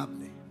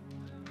aceptable.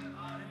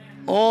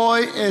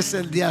 Hoy es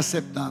el día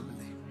aceptable.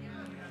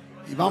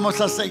 Y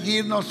vamos a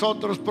seguir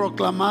nosotros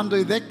proclamando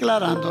y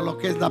declarando lo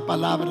que es la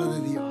palabra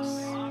de Dios.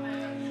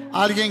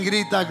 Alguien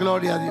grita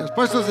gloria a Dios.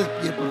 Puestos de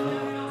pie, por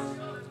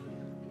favor.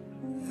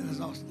 Let us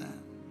all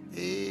stand.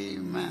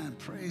 Amen.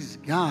 Praise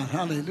God.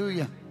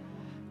 Hallelujah.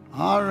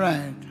 All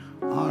right.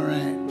 All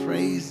right.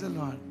 Praise the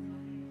Lord.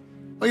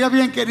 Oiga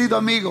bien, querido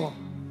amigo,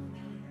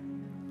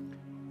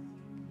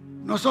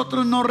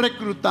 nosotros no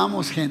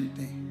reclutamos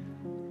gente.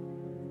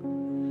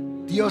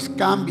 Dios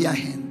cambia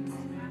gente.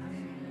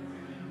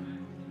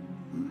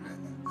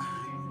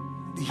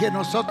 Dije,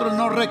 nosotros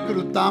no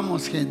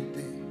reclutamos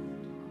gente.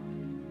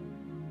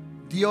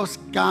 Dios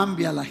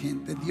cambia a la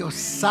gente. Dios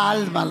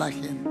salva a la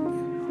gente.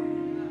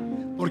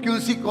 Porque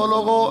un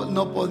psicólogo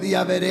no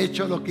podía haber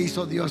hecho lo que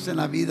hizo Dios en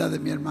la vida de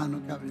mi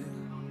hermano Cabrera.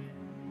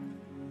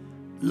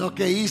 Lo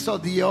que hizo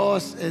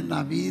Dios en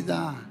la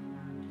vida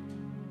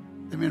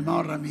de mi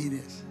hermano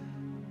Ramírez.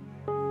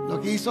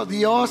 Lo que hizo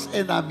Dios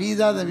en la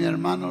vida de mi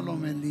hermano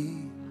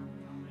Lomelí.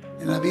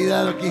 En la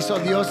vida, lo que hizo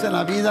Dios en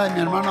la vida de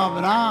mi hermano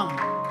Abraham.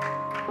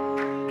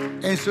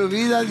 En su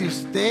vida de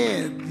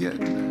usted.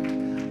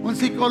 Un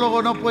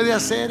psicólogo no puede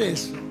hacer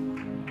eso.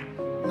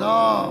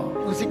 No,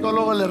 un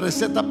psicólogo le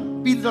receta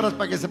píldoras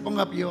para que se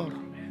ponga peor.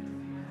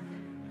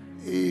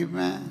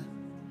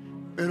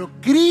 Pero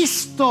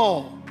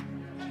Cristo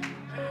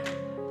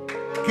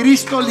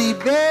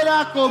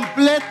libera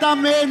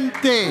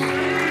completamente.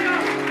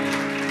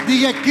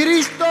 Dije,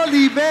 Cristo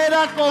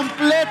libera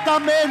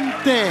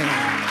completamente.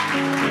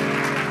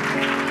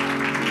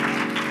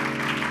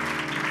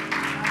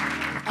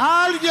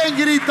 Alguien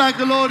grita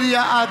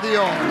gloria a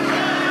Dios.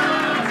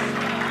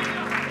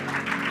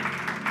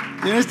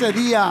 Y en este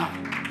día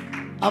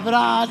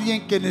habrá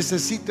alguien que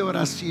necesite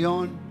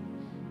oración.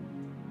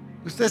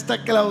 Usted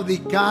está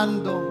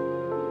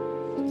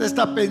claudicando. Usted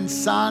está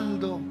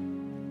pensando,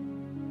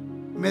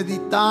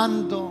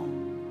 meditando.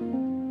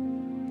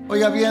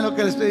 Oiga bien lo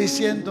que le estoy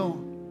diciendo.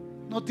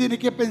 No tiene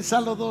que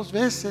pensarlo dos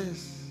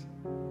veces.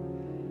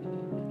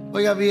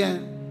 Oiga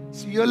bien.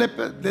 Si yo le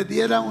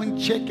diera un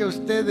cheque a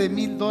usted de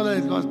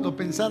 $1,000, ¿lo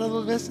pensara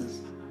dos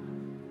veces?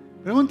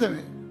 Pregúnteme.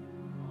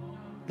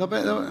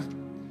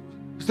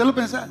 Usted lo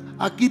piensa.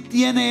 Aquí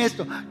tiene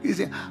esto. Y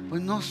dice,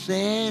 pues no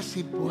sé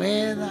si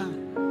pueda.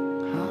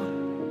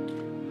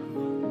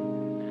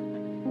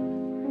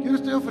 Yo le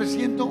estoy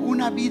ofreciendo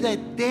una vida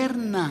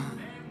eterna.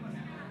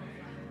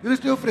 Yo le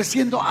estoy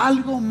ofreciendo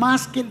algo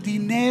más que el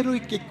dinero y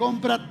que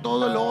compra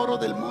todo el oro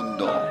del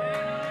mundo.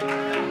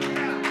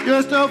 Yo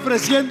estoy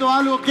ofreciendo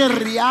algo que es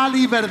real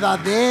y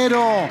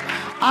verdadero,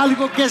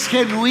 algo que es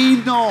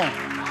genuino.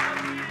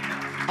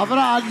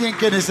 ¿Habrá alguien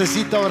que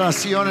necesita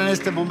oración en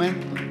este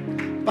momento?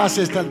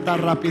 Pase este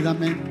altar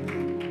rápidamente.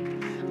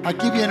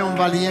 Aquí viene un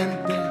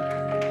valiente.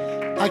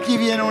 Aquí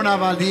viene una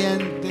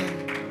valiente.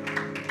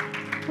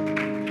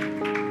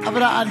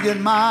 ¿Habrá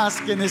alguien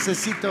más que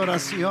necesite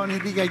oración y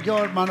diga, yo,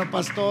 hermano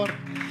pastor,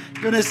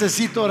 yo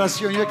necesito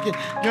oración,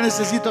 yo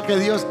necesito que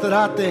Dios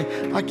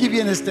trate? Aquí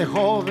viene este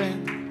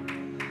joven.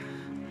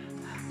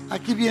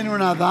 Aquí viene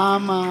una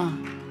dama.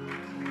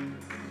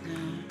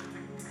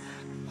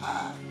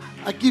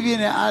 Aquí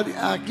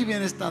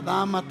viene esta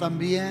dama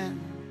también.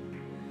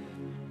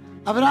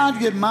 ¿Habrá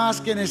alguien más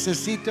que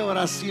necesite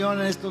oración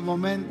en estos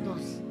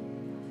momentos?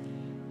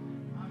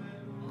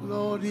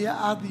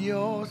 Gloria a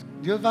Dios.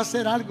 Dios va a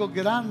hacer algo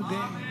grande,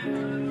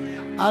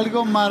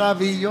 algo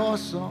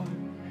maravilloso.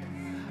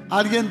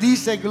 Alguien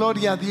dice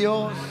gloria a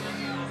Dios.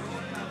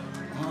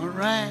 All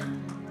right.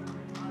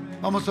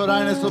 Vamos a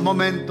orar en estos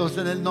momentos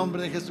en el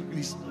nombre de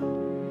Jesucristo.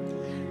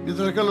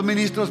 Mientras que los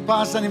ministros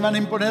pasan y van a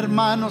imponer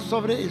manos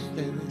sobre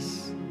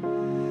ustedes.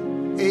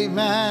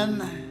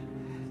 Amén.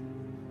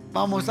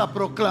 Vamos a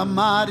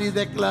proclamar y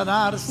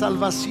declarar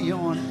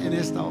salvación en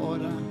esta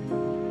hora.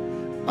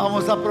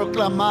 Vamos a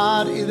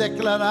proclamar y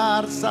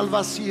declarar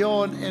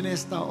salvación en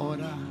esta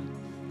hora.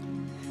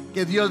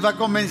 Que Dios va a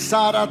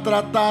comenzar a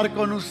tratar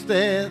con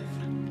usted.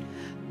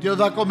 Dios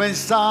va a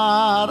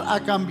comenzar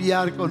a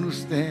cambiar con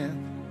usted.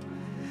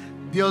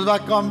 Dios va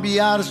a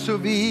cambiar su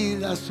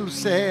vida, su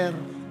ser.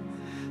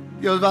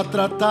 Dios va a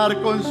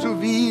tratar con su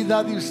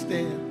vida de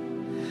usted.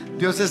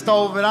 Dios está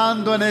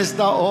obrando en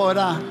esta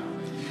hora.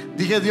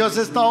 Dije, Dios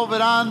está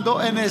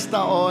obrando en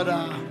esta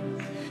hora.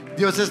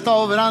 Dios está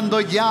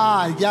obrando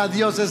ya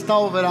Dios está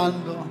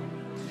obrando.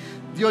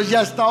 Dios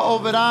ya está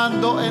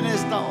obrando en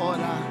esta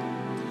hora.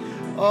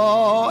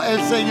 Oh,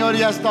 el Señor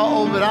ya está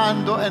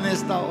obrando en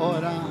esta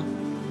hora.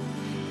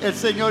 El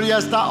Señor ya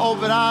está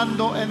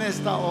obrando en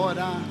esta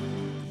hora.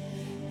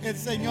 El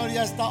Señor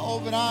ya está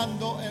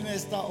obrando en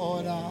esta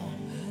hora.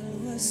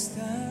 Algo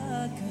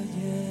está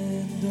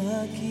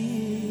cayendo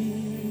aquí.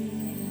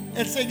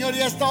 El Señor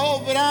ya está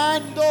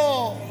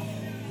obrando.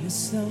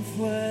 Es tan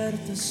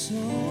fuerte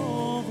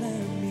sobre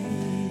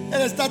mí.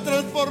 Él está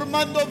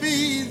transformando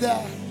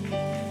vida.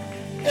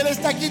 Él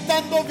está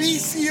quitando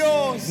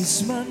vicios.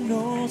 Mis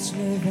manos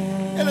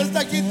levantan. Él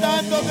está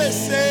quitando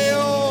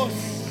deseos.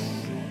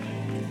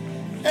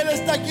 Él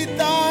está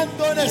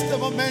quitando en este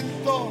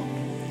momento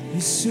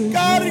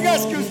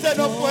cargas que usted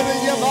no puede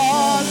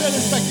llevar. Él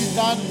está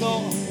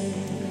quitando.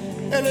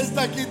 Él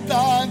está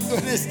quitando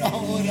en esta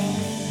hora.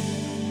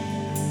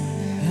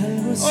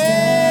 Algo está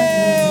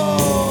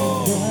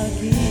cayendo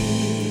aquí.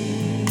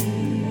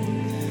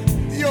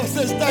 Dios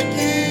está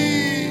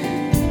aquí.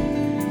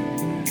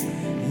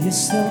 Y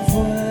es tan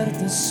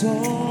fuerte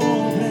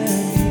sobre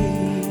mí.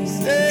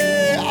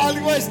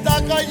 Algo Algo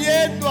está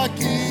cayendo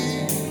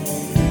aquí.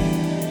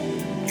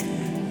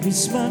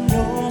 mis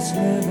manos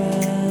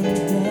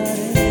levantaré.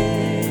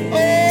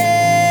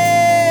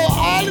 Oh,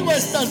 algo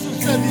está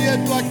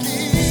sucediendo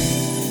aquí.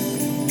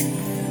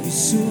 Y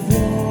su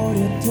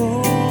gloria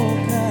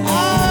tocaré.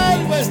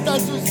 Algo está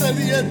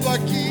sucediendo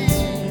aquí.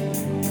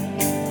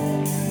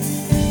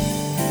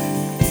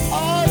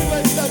 Algo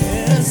está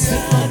sucediendo Está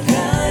aquí.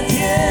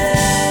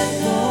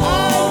 cayendo.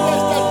 Algo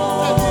está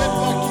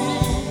sucediendo aquí.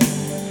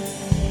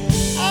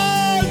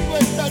 Algo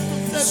está Su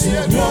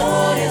sucediendo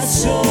gloria aquí.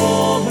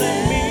 sobre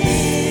mí.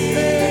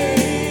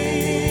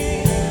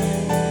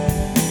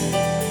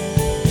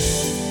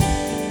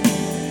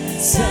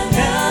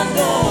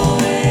 Sanando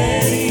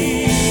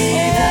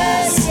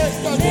heridas,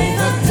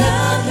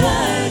 levantando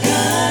al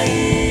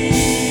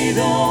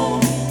caído.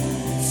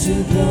 Su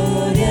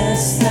gloria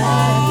está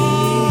aquí.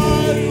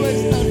 Algo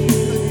está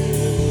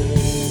sucediendo.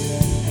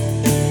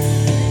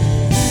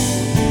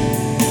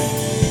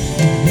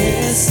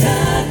 Está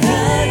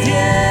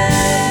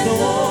cayendo.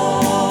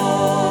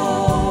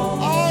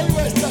 Algo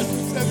está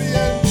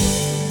sucediendo.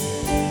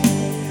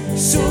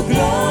 Su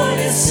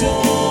gloria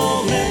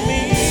sobre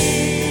mí.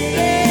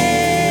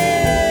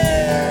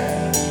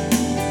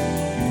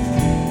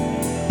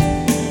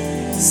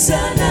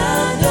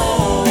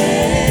 Sanando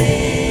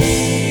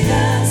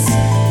heridas,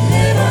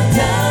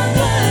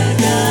 levantando al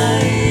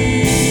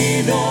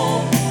caído.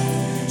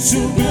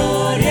 Su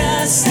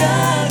gloria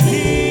está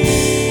aquí.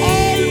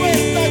 Algo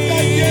está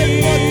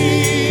cayendo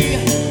aquí.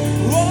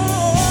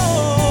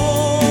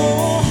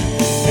 Oh,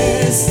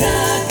 está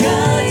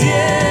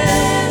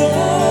cayendo.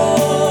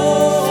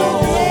 Su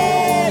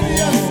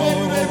gloria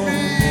sobre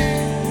mí.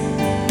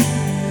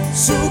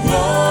 Su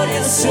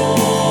gloria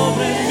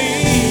sobre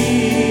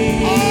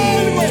mí.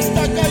 Algo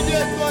está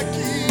cayendo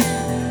aquí.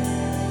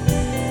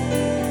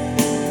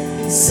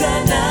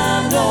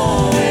 Sanando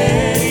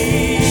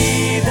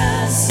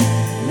heridas,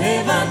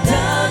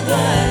 levantando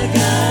al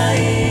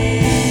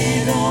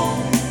caído.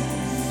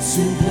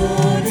 Su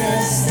gloria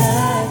está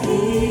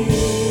aquí.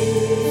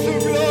 Su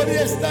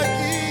gloria está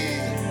aquí.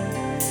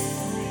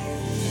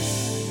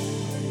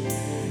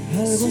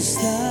 Algo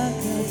está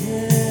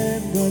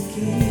cayendo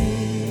aquí.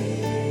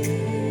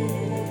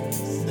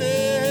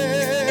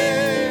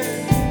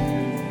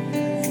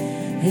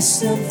 Es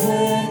tan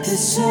fuerte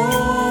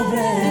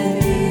sobre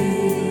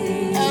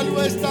mí.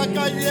 Algo está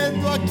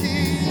cayendo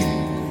aquí.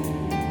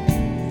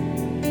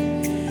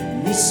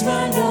 Mis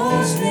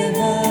manos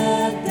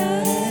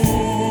levantaré.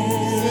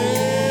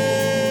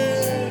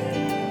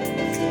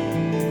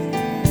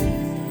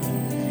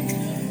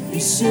 Y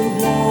su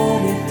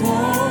gloria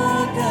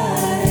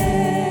tocaré.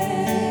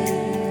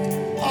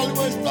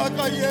 Algo está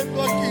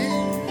cayendo aquí.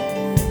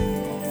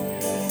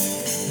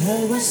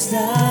 Algo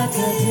está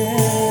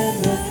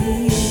cayendo aquí.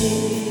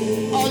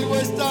 Algo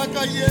está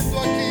cayendo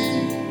aquí.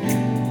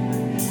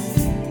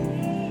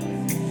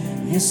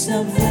 Y es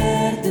tan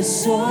fuerte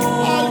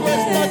Algo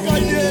está sobre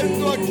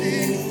cayendo mí. aquí,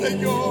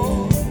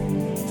 Señor.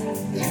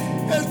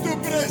 Es tu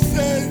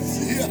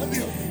presencia, Dios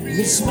mío.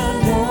 Mis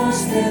manos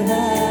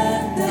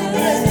levantaré.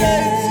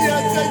 Presencia,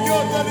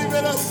 Señor, de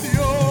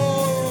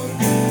liberación.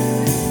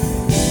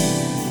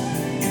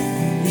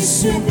 Y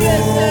su Tu gloria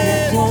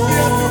presencia, tu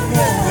tocaré.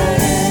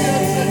 presencia,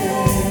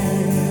 Señor.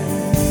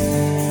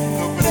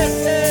 Tu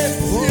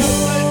presencia,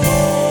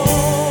 Señor.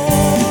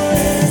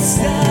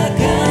 Está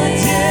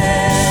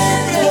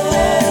cayendo.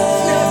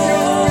 Presencia,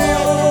 Dios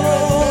mío,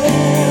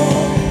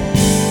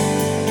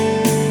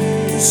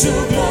 Su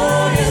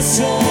gloria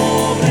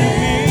sobre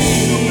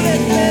tu mí.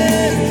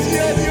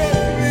 presencia, Dios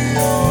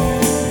mío.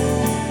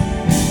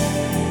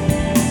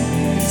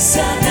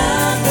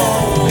 Sanando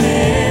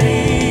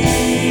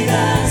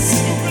heridas,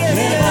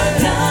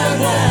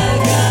 levantando al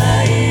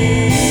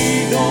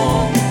caído.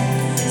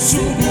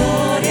 Su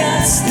gloria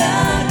está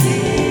aquí.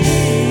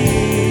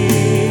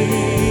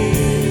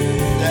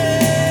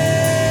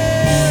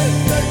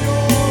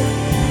 Señor,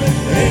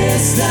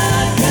 Está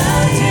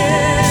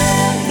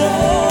cayendo.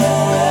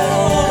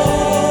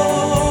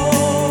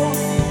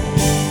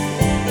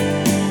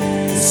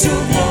 Su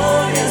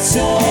gloria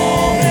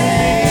sobre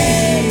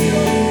mí.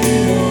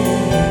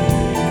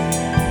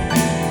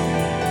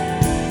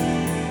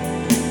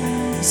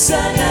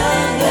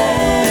 Sanando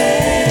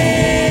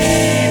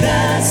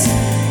heridas,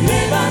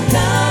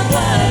 levantando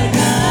al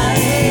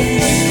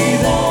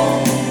caído.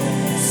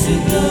 Su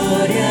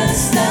gloria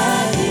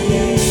está aquí.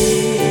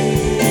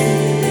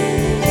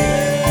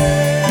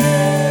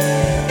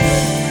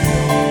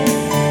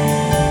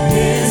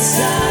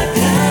 Está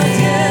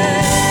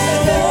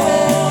cayendo.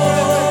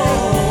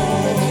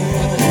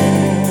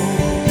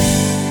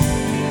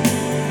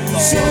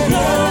 Su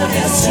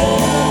gloria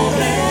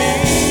sobre mí.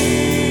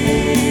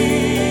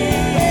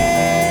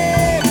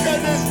 toca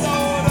en esta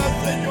hora,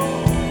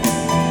 Señor.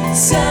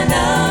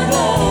 Sanando